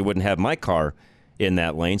definitely wouldn't have my car in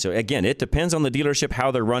that lane. So again, it depends on the dealership,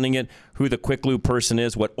 how they're running it, who the quick lube person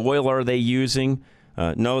is, what oil are they using.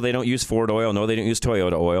 No, they don't use Ford oil. No, they don't use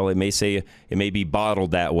Toyota oil. It may be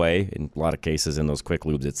bottled that way. In a lot of cases in those quick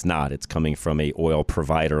lubes, it's not. It's coming from a oil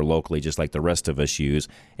provider locally, just like the rest of us use.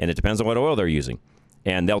 And it depends on what oil they're using.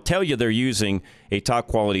 And they'll tell you they're using a top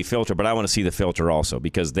quality filter, but I want to see the filter also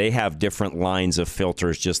because they have different lines of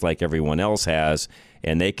filters just like everyone else has,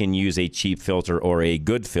 and they can use a cheap filter or a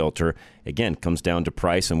good filter. Again, it comes down to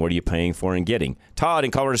price and what are you paying for and getting. Todd in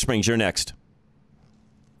Colorado Springs, you're next.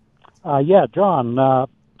 Yeah, John, I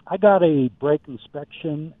got a brake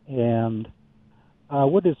inspection, and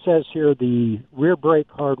what it says here, the rear brake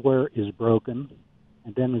hardware is broken,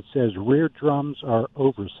 and then it says rear drums are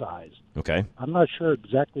oversized. Okay. I'm not sure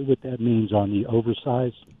exactly what that means on the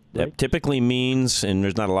oversized. That typically means, and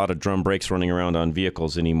there's not a lot of drum brakes running around on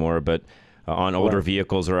vehicles anymore, but on older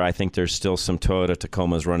vehicles, or I think there's still some Toyota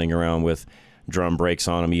Tacomas running around with drum brakes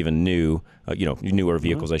on them, even newer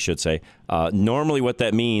vehicles, I should say. Normally what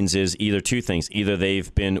that means is either two things. Either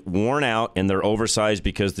they've been worn out and they're oversized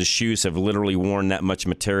because the shoes have literally worn that much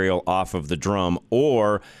material off of the drum,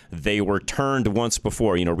 or they were turned once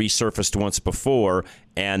before, resurfaced once before,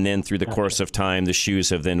 and then through the course of time, the shoes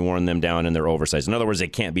have then worn them down and they're oversized. In other words, they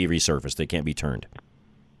can't be resurfaced. They can't be turned.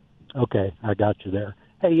 Okay, I got you there.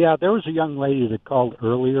 Hey, there was a young lady that called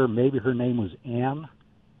earlier. Maybe her name was Ann.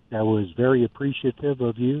 That was very appreciative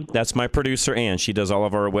of you. That's my producer, Ann. She does all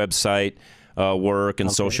of our website work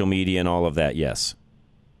and social media and all of that, yes.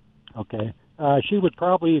 Okay. She would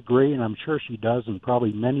probably agree, and I'm sure she does, and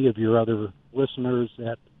probably many of your other listeners,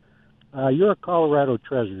 that you're a Colorado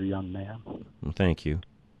treasure, young man. Well, thank you.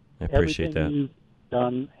 I appreciate Everything you've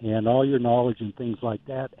done and all your knowledge and things like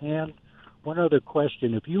that. And one other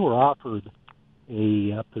question. If you were offered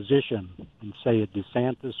a position in, say, a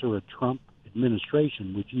DeSantis or a Trump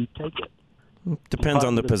administration, would you take it? Depends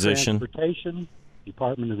on the position. Transportation,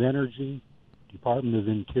 Department of Energy, Department of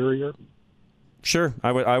Interior. Sure,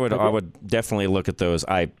 I would definitely look at those.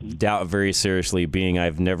 I doubt very seriously, being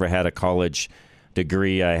I've never had a college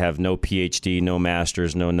degree. I have no PhD, no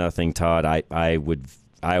master's, no nothing. Todd, I would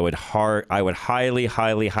highly,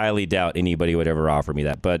 highly, highly doubt anybody would ever offer me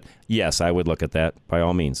that. But yes, I would look at that by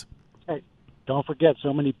all means. Don't forget,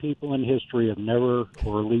 so many people in history have never,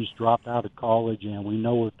 or at least dropped out of college, and we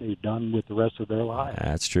know what they've done with the rest of their lives.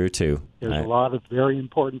 That's true, too. There's a lot of very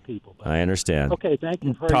important people. I understand. Okay, thank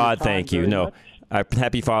you for Todd, your time thank you. very much.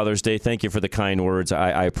 Happy Father's Day. Thank you for the kind words.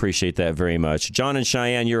 I appreciate that very much. John and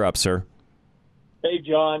Cheyenne, you're up, sir. Hey,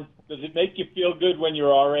 John. Does it make you feel good when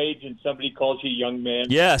you're our age and somebody calls you young man?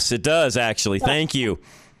 Yes, it does, actually. Thank you.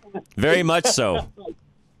 Very much so.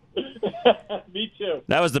 Me too.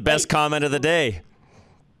 That was the best comment of the day.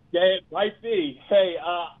 Yeah, it might be. Hey,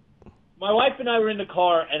 my wife and I were in the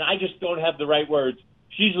car, and I just don't have the right words.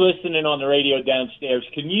 She's listening on the radio downstairs.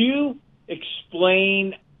 Can you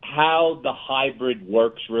explain how the hybrid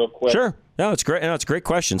works real quick? Sure. No, it's great. No, it's a great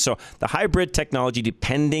question. So the hybrid technology,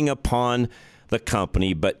 depending upon the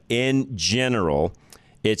company, but in general,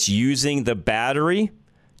 it's using the battery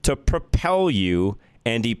to propel you,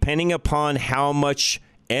 and depending upon how much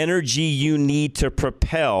energy you need to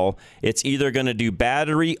propel, it's either going to do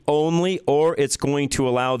battery only, or it's going to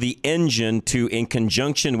allow the engine to, in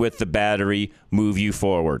conjunction with the battery, move you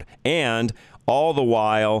forward. And all the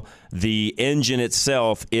while, the engine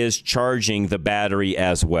itself is charging the battery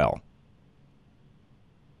as well.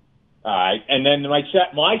 All right. And then my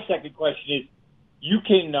second question is, you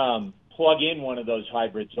can plug in one of those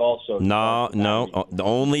hybrids also. No,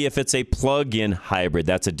 only if it's a plug-in hybrid.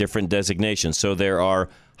 That's a different designation. So there are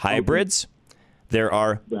hybrids, there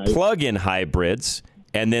are plug-in hybrids,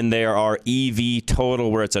 and then there are EV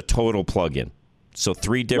total, where it's a total plug-in. So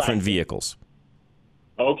 3 different vehicles.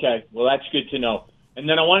 Okay, well, that's good to know. And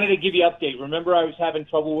then I wanted to give you an update. Remember I was having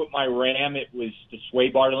trouble with my Ram? It was the sway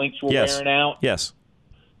bar links were wearing out? Yes.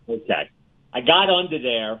 Okay. I got under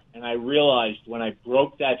there, and I realized when I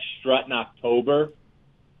broke that strut in October,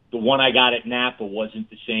 the one I got at Napa wasn't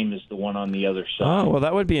the same as the one on the other side. Oh, well,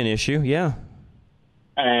 that would be an issue, yeah.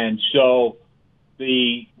 And so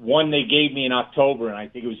the one they gave me in October, and I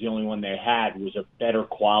think it was the only one they had, was a better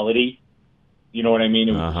quality. You know what I mean?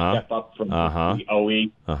 It was a step up from the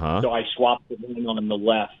OE. So I swapped the one on the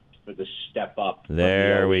left for the step up.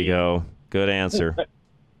 There we go. Good answer.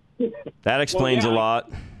 That explains a lot.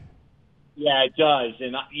 Yeah, it does.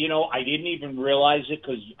 And, I didn't even realize it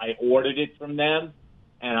because I ordered it from them,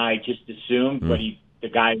 and I just assumed. But the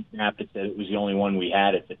guy at Napa said it was the only one we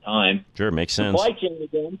had at the time. Sure, makes sense. Supply chain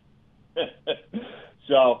again.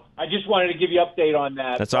 So I just wanted to give you an update on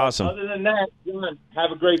that. That's awesome. Other than that, John,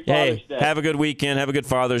 have a great Father's Day. Have a good weekend. Have a good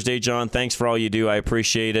Father's Day, John. Thanks for all you do. I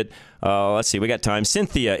appreciate it. Let's see. We got time.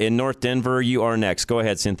 Cynthia in North Denver, you are next. Go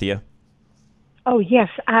ahead, Cynthia. Oh, yes.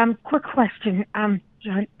 Quick question.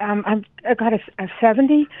 John, I got a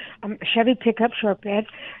 70 Chevy pickup short bed,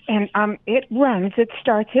 and it runs. It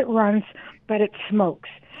starts, it runs, but it smokes.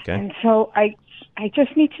 Okay. And so I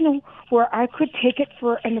just need to know where I could take it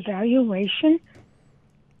for an evaluation.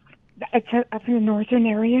 It's up in the northern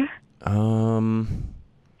area.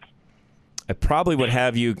 I probably would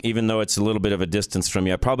have you, even though it's a little bit of a distance from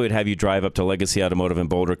you, I probably would have you drive up to Legacy Automotive in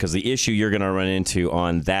Boulder, because the issue you're going to run into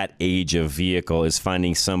on that age of vehicle is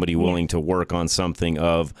finding somebody willing to work on something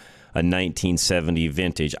of a 1970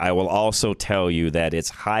 vintage. I will also tell you that it's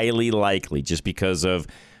highly likely, just because of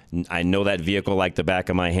I know that vehicle like the back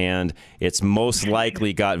of my hand, it's most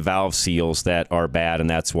likely got valve seals that are bad, and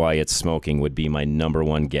that's why it's smoking, would be my number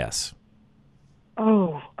one guess.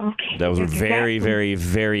 Oh, okay. That was very, very,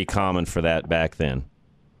 very common for that back then.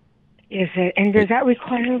 Is it? And does that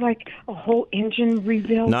require like a whole engine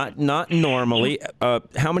rebuild? Not normally.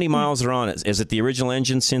 How many miles are on it? Is it the original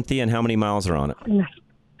engine, Cynthia, and how many miles are on it?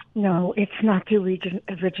 No, it's not the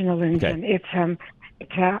original engine. Okay.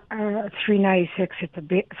 It's a 396. It's a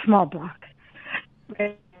small block.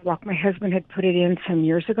 My husband had put it in some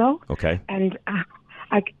years ago. Okay. And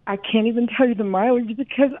I can't even tell you the mileage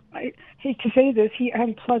because I hate to say this. He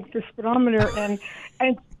unplugged the speedometer, and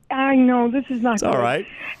I know this is not. It's all right.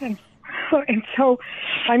 And so,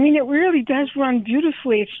 I mean, it really does run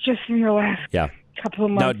beautifully. It's just in the last couple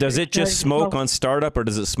of months. Now, does it just smoke on startup, or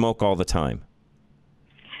does it smoke all the time?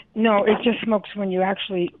 No, it just smokes when you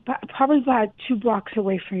actually, probably about 2 blocks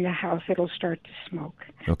away from the house, it'll start to smoke.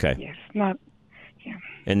 Okay. Yes, not.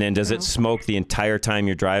 And then does it smoke the entire time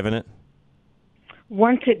you're driving it?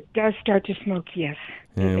 Once it does start to smoke, yes.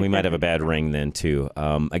 We might have a bad ring then, too.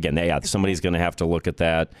 Again, somebody's going to have to look at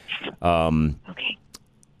that. Okay.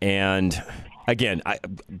 And, again,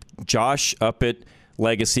 Josh up at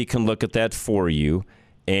Legacy can look at that for you.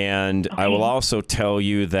 And I will also tell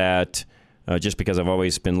you that just because I've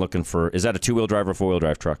always been looking for, is that a 2-wheel drive or 4-wheel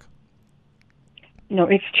drive truck? No,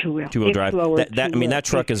 it's 2-wheel. 2-wheel drive. Lower, that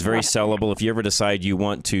truck is very sellable. If you ever decide you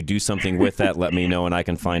want to do something with that, let me know, and I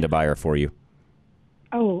can find a buyer for you.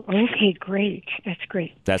 Oh, okay, great. That's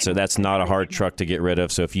great. That's not a hard truck to get rid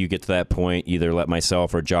of. So if you get to that point, either let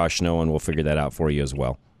myself or Josh know, and we'll figure that out for you as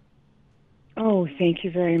well. Oh, thank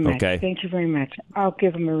you very much. Okay. Thank you very much. I'll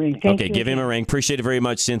give him a ring. Thank you. Give him a ring. Appreciate it very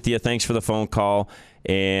much, Cynthia. Thanks for the phone call.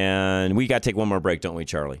 And we got to take one more break, don't we,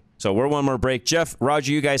 Charlie? So we're one more break. Jeff,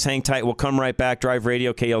 Roger, you guys hang tight. We'll come right back. Drive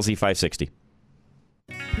Radio, KLZ 560.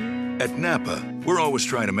 At Napa, we're always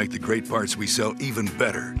trying to make the great parts we sell even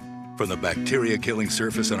better. From the bacteria-killing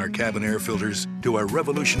surface on our cabin air filters to our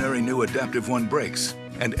revolutionary new Adaptive One brakes.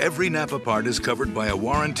 And every Napa part is covered by a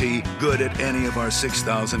warranty good at any of our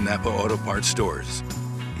 6,000 Napa Auto Parts stores.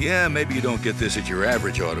 Yeah, maybe you don't get this at your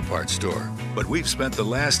average auto parts store, but we've spent the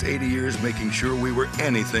last 80 years making sure we were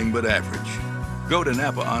anything but average. Go to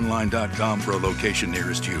NapaOnline.com for a location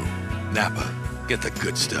nearest you. Napa, get the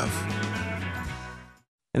good stuff.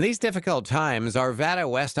 In these difficult times, Arvada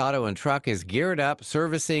West Auto and Truck is geared up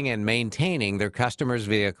servicing and maintaining their customers'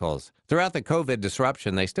 vehicles. Throughout the COVID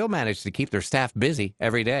disruption, they still manage to keep their staff busy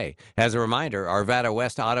every day. As a reminder, Arvada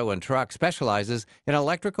West Auto and Truck specializes in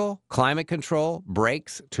electrical, climate control,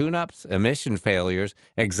 brakes, tune-ups, emission failures,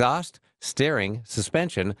 exhaust, steering,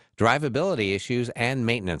 suspension, drivability issues, and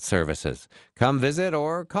maintenance services. Come visit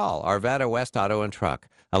or call Arvada West Auto and Truck,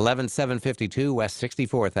 11752 West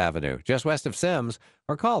 64th Avenue, just west of Sims,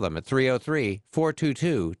 or call them at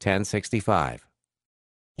 303-422-1065.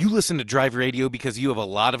 You listen to Drive Radio because you have a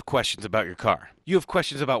lot of questions about your car. You have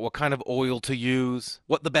questions about what kind of oil to use,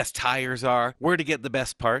 what the best tires are, where to get the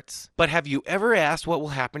best parts. But have you ever asked what will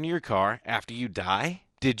happen to your car after you die?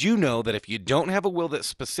 Did you know that if you don't have a will that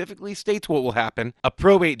specifically states what will happen, a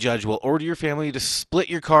probate judge will order your family to split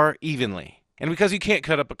your car evenly? And because you can't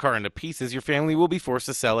cut up a car into pieces, your family will be forced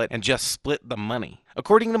to sell it and just split the money.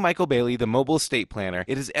 According to Michael Bailey, the mobile estate planner,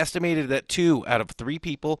 it is estimated that 2 out of 3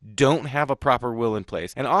 people don't have a proper will in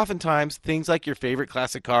place, and oftentimes things like your favorite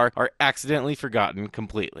classic car are accidentally forgotten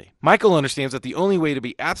completely. Michael understands that the only way to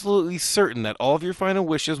be absolutely certain that all of your final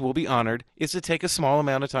wishes will be honored is to take a small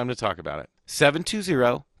amount of time to talk about it.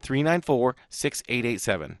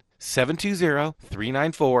 720-394-6887.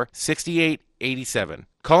 720-394-6887.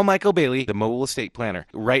 Call Michael Bailey, the mobile estate planner,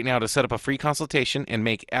 right now to set up a free consultation and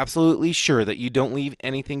make absolutely sure that you don't leave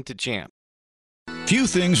anything to chance. Few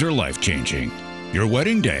things are life-changing. Your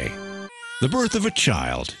wedding day, the birth of a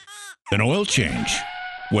child, an oil change.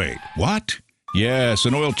 Wait, what? Yes,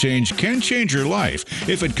 an oil change can change your life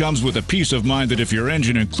if it comes with a peace of mind that if your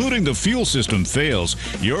engine, including the fuel system, fails,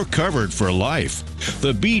 you're covered for life.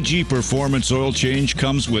 The BG Performance Oil Change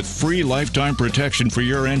comes with free lifetime protection for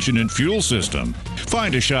your engine and fuel system.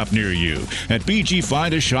 Find a shop near you at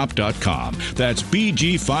bgfindashop.com. That's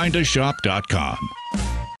bgfindashop.com.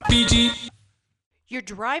 BG. You're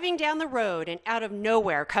driving down the road and out of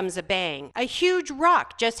nowhere comes a bang. A huge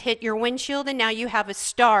rock just hit your windshield and now you have a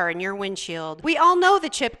star in your windshield. We all know the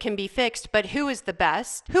chip can be fixed, but who is the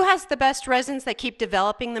best? Who has the best resins that keep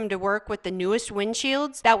developing them to work with the newest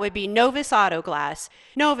windshields? That would be Novus Auto Glass.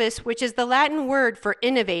 Novus, which is the Latin word for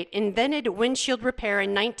innovate, invented windshield repair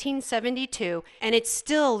in 1972, and it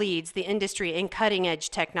still leads the industry in cutting-edge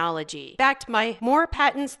technology. Backed by more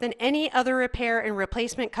patents than any other repair and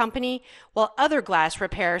replacement company, while other glass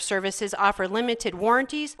repair services offer limited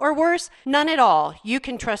warranties, or worse, none at all. You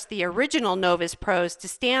can trust the original Novus pros to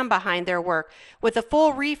stand behind their work with a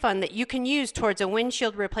full refund that you can use towards a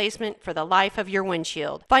windshield replacement for the life of your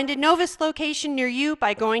windshield. Find a Novus location near you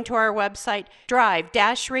by going to our website,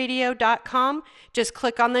 drive-radio.com. Just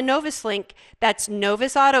click on the Novus link. That's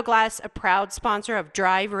Novus Auto Glass, a proud sponsor of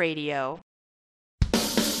Drive Radio.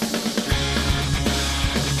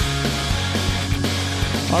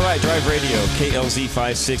 All right, Drive Radio, KLZ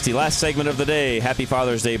 560. Last segment of the day. Happy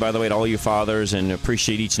Father's Day, by the way, to all you fathers, and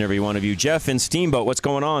appreciate each and every one of you. Jeff in Steamboat, what's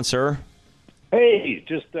going on, sir? Hey,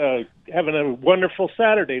 just having a wonderful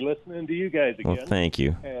Saturday listening to you guys again. Well, thank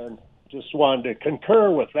you. And just wanted to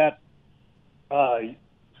concur with that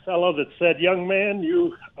fellow that said, young man,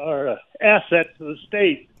 you are an asset to the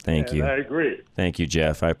state. Thank you. I agree. Thank you,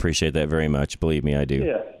 Jeff. I appreciate that very much. Believe me, I do.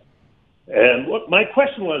 Yeah. And what my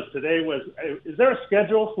question was today was, is there a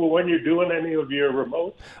schedule for when you're doing any of your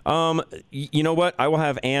remotes? You know what? I will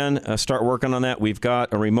have Ann start working on that. We've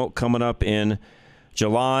got a remote coming up in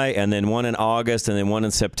July, and then one in August, and then one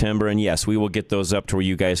in September. And yes, we will get those up to where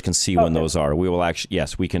you guys can see when those are. We will actually,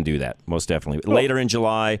 yes, we can do that, most definitely. Cool. Later in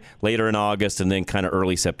July, later in August, and then kind of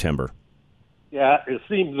early September. Yeah, it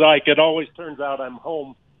seems like it always turns out I'm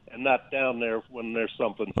home and not down there when there's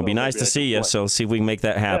something. It'll be nice to see you, so see if we can make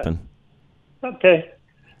that happen. Yeah. Okay.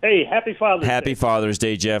 Hey, happy Father's Day. Happy Father's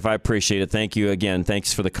Day, Jeff. I appreciate it. Thank you again.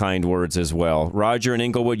 Thanks for the kind words as well. Roger in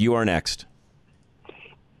Inglewood, you are next.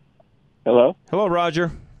 Hello? Hello,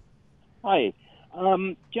 Roger. Hi.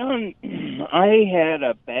 John, I had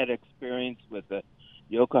a bad experience with a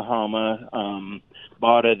Yokohama.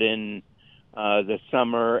 Bought it in the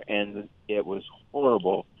summer, and it was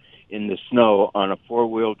horrible in the snow on a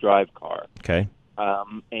four-wheel drive car. Okay.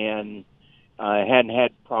 And I hadn't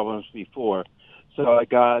had problems before. So I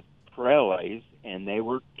got Pirellis, and they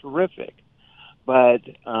were terrific. But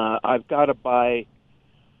I've got to buy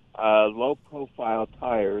low-profile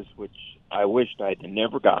tires, which I wished I'd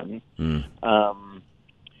never gotten. And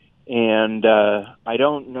I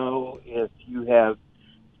don't know if you have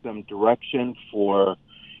some direction for,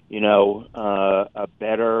 a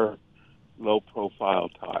better low-profile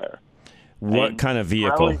tire. What kind of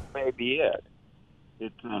vehicle? Pirellis may be it.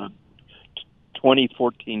 It's a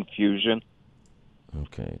 2014 Fusion.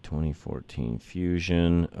 Okay, 2014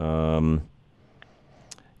 Fusion.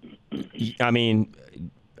 I mean,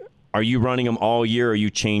 are you running them all year, or are you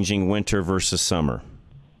changing winter versus summer?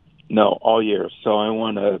 No, all year. So I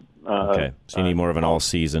want to... okay, so you need more of an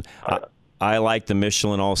all-season. I like the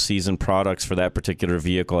Michelin all-season products for that particular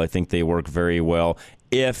vehicle. I think they work very well.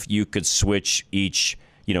 If you could switch each...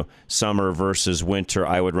 summer versus winter,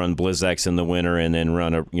 I would run Blizzaks in the winter and then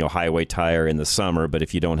run a highway tire in the summer. But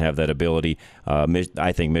if you don't have that ability,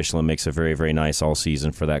 I think Michelin makes a very, very nice all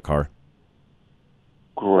season for that car.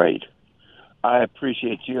 Great. I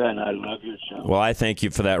appreciate you, and I love your show. Well, I thank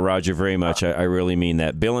you for that, Roger, very much. I really mean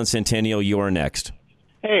that. Bill in Centennial, you are next.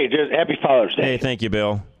 Hey, happy Father's Day. Hey, thank you,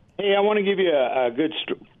 Bill. Hey, I want to give you a good,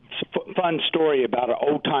 fun story about an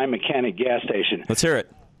old-time mechanic gas station. Let's hear it.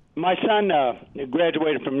 My son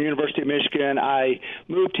graduated from the University of Michigan. I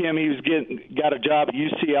moved him. He was got a job at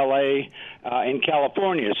UCLA, in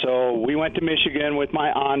California. So we went to Michigan with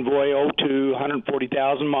my Envoy 02,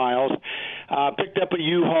 140,000 miles, picked up a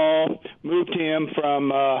U-Haul, moved him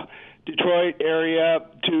from Detroit area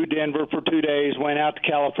to Denver for 2 days, went out to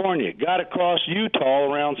California, got across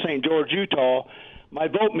Utah, around St. George, Utah. My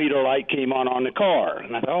voltmeter light came on the car,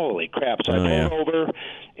 and I thought, holy crap. So I pulled over,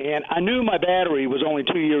 and I knew my battery was only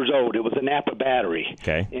 2 years old. It was a Napa battery.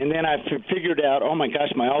 Okay. And then I figured out, oh, my gosh,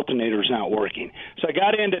 my alternator's not working. So I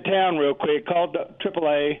got into town real quick, called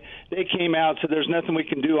AAA. They came out, said there's nothing we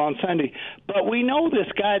can do on Sunday. But we know this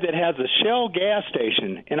guy that has a Shell gas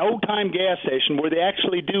station, an old-time gas station, where they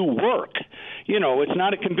actually do work. You know, it's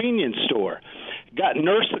not a convenience store.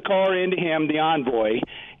 Nursed the car into him, the Envoy,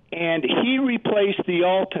 and he replaced the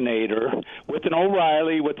alternator with an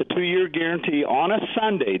O'Reilly with a 2-year guarantee on a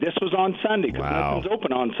Sunday. This was on Sunday because nothing's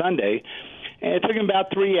open on Sunday. And it took him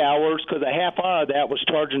about 3 hours because a half hour of that was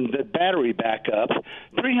charging the battery back up.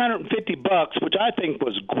 $350, which I think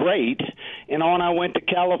was great. And on I went to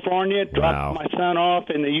California, dropped my son off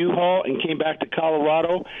in the U-Haul, and came back to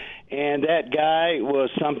Colorado. And that guy was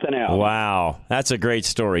something else. Wow. That's a great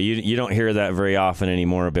story. You don't hear that very often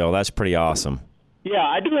anymore, Bill. That's pretty awesome. Yeah,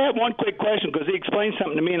 I do have one quick question because he explained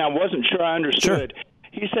something to me and I wasn't sure I understood. Sure.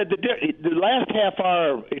 He said the last half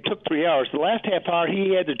hour, it took 3 hours, the last half hour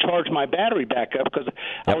he had to charge my battery back up because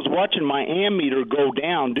I was watching my ammeter go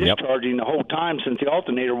down, discharging the whole time since the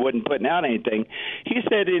alternator wasn't putting out anything. He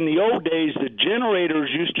said in the old days the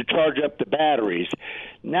generators used to charge up the batteries.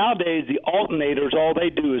 Nowadays the alternators, all they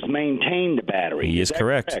do is maintain the battery. He is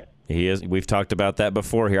correct. He is. We've talked about that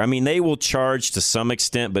before here. I mean, they will charge to some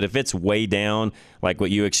extent, but if it's way down, like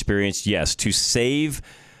what you experienced, yes, to save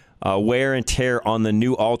wear and tear on the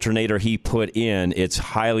new alternator he put in, it's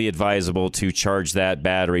highly advisable to charge that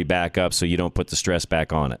battery back up so you don't put the stress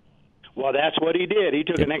back on it. Well, that's what he did. He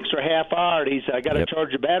took an extra half hour. He said, I got to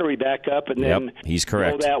charge the battery back up and then he's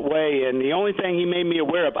correct. Go that way. And the only thing he made me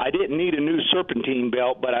aware of, I didn't need a new serpentine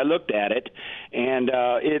belt, but I looked at it, and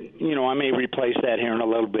I may replace that here in a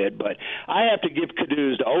little bit. But I have to give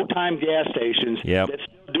kudos to old-time gas stations that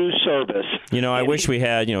still do service. I wish we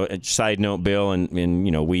had, a side note, Bill, and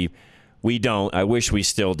we don't. I wish we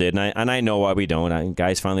still did, and I know why we don't.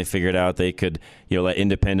 Guys finally figured out they could, let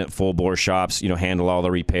independent full-bore shops, handle all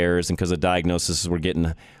the repairs, and because the diagnoses were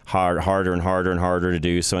getting harder and harder and harder to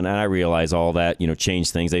do. So, and I realize all that,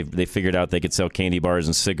 changed things. They figured out they could sell candy bars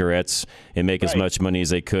and cigarettes and make as much money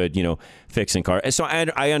as they could, fixing cars. So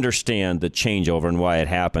I understand the changeover and why it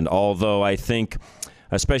happened. Although I think,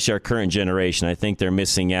 especially our current generation, I think they're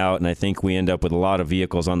missing out, and I think we end up with a lot of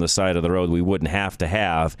vehicles on the side of the road we wouldn't have to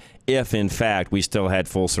have if, in fact, we still had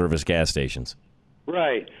full-service gas stations.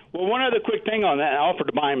 Right. Well, one other quick thing on that. I offered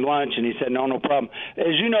to buy him lunch, and he said, no problem.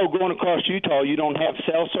 As you know, going across Utah, you don't have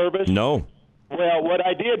cell service? No. Well, what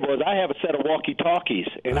I did was I have a set of walkie-talkies,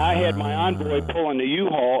 and I had my Envoy pulling the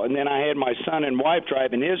U-Haul, and then I had my son and wife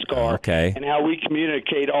driving his car. Okay. And how we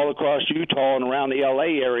communicate all across Utah and around the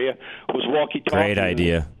L.A. area was walkie-talkie. Great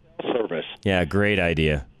idea. Service. Yeah, great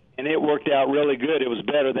idea. And it worked out really good. It was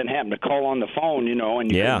better than having to call on the phone,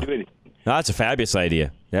 and you couldn't do anything. No, that's a fabulous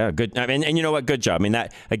idea. Yeah, good. I mean, and you know what? Good job. I mean,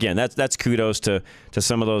 that's kudos to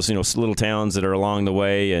some of those little towns that are along the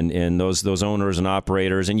way, and those owners and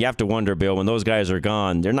operators. And you have to wonder, Bill, when those guys are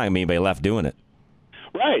gone, there's not going to be anybody left doing it.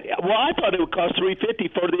 Right. Well, I thought it would cost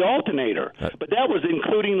 $350 for the alternator, but that was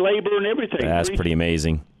including labor and everything. That's pretty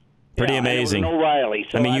amazing. Pretty amazing. And O'Reilly.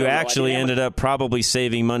 So you actually ended up probably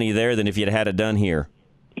saving money there than if you'd had it done here.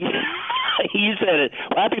 You said it.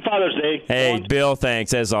 Well, happy Father's Day. Hey, Bill,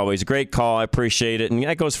 thanks, as always. Great call. I appreciate it. And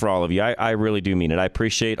that goes for all of you. I really do mean it. I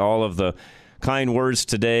appreciate all of the kind words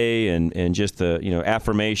today and just the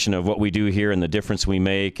affirmation of what we do here and the difference we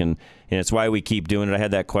make. And it's why we keep doing it. I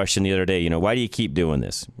had that question the other day. Why do you keep doing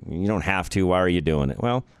this? You don't have to. Why are you doing it?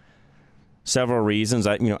 Well, several reasons.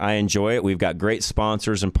 I enjoy it. We've got great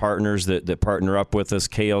sponsors and partners that partner up with us.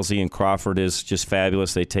 KLZ and Crawford is just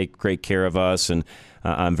fabulous. They take great care of us, and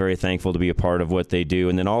I'm very thankful to be a part of what they do.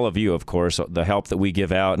 And then all of you, of course, the help that we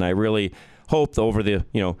give out. And I really hope that over the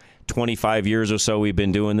 25 years or so we've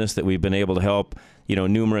been doing this, that we've been able to help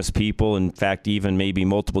numerous people. In fact, even maybe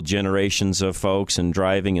multiple generations of folks and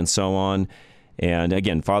driving and so on. And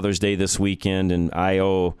again, Father's Day this weekend, and I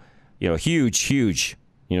owe huge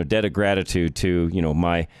debt of gratitude to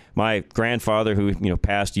my grandfather who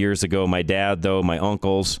passed years ago. My dad, though, my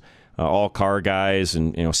uncles. All car guys,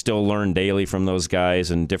 and still learn daily from those guys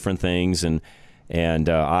and different things. And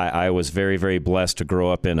I was very, very blessed to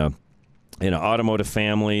grow up in an automotive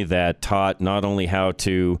family that taught not only how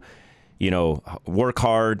to work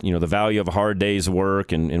hard, the value of a hard day's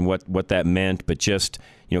work and what that meant, but just,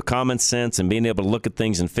 common sense and being able to look at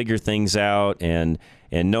things and figure things out and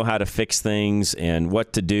know how to fix things and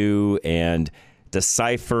what to do and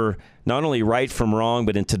decipher not only right from wrong,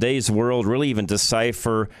 but in today's world, really even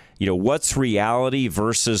decipher, what's reality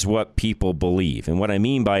versus what people believe. And what I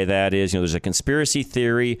mean by that is, there's a conspiracy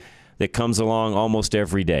theory that comes along almost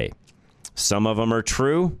every day. Some of them are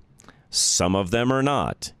true, some of them are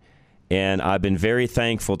not. And I've been very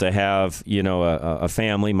thankful to have, a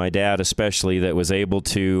family, my dad especially, that was able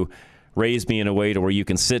to raise me in a way to where you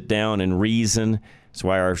can sit down and reason. That's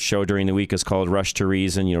why our show during the week is called Rush to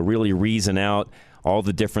Reason. Really reason out all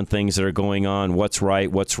the different things that are going on, what's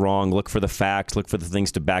right, what's wrong, look for the facts, look for the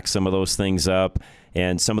things to back some of those things up.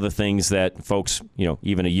 And some of the things that folks,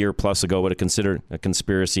 even a year plus ago would have considered a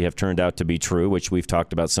conspiracy have turned out to be true, which we've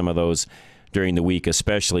talked about some of those during the week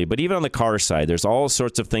especially. But even on the car side, there's all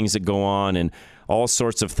sorts of things that go on and all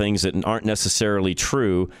sorts of things that aren't necessarily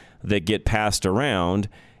true that get passed around.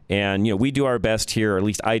 And, we do our best here, or at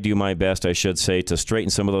least I do my best, I should say, to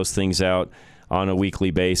straighten some of those things out on a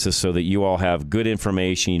weekly basis so that you all have good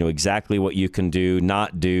information, exactly what you can do,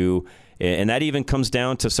 not do. And that even comes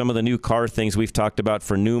down to some of the new car things we've talked about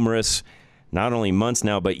for numerous, not only months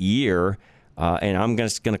now, but year. And I'm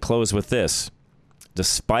just going to close with this.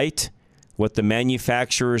 Despite what the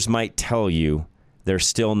manufacturers might tell you, there's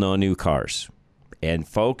still no new cars. And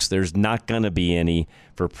folks, there's not going to be any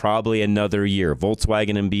for probably another year.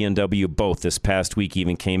 Volkswagen and BMW both this past week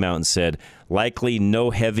even came out and said, likely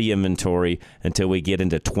no heavy inventory until we get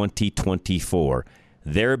into 2024.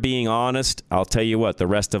 They're being honest. I'll tell you what, the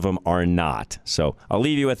rest of them are not. So I'll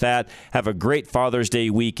leave you with that. Have a great Father's Day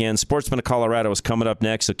weekend. Sportsman of Colorado is coming up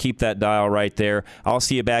next, so keep that dial right there. I'll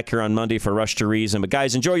see you back here on Monday for Rush to Reason. But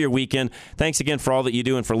guys, enjoy your weekend. Thanks again for all that you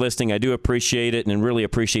do and for listening. I do appreciate it and really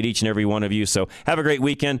appreciate each and every one of you. So have a great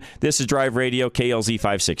weekend. This is Drive Radio, KLZ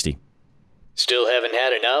 560. Still haven't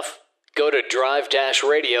had enough? Go to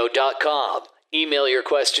drive-radio.com. Email your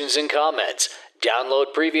questions and comments.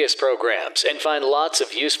 Download previous programs and find lots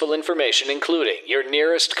of useful information, including your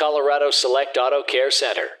nearest Colorado Select Auto Care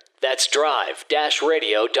Center. That's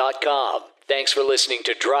drive-radio.com. Thanks for listening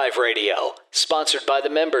to Drive Radio, sponsored by the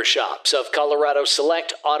member shops of Colorado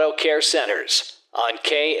Select Auto Care Centers on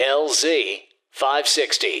KLZ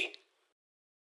 560.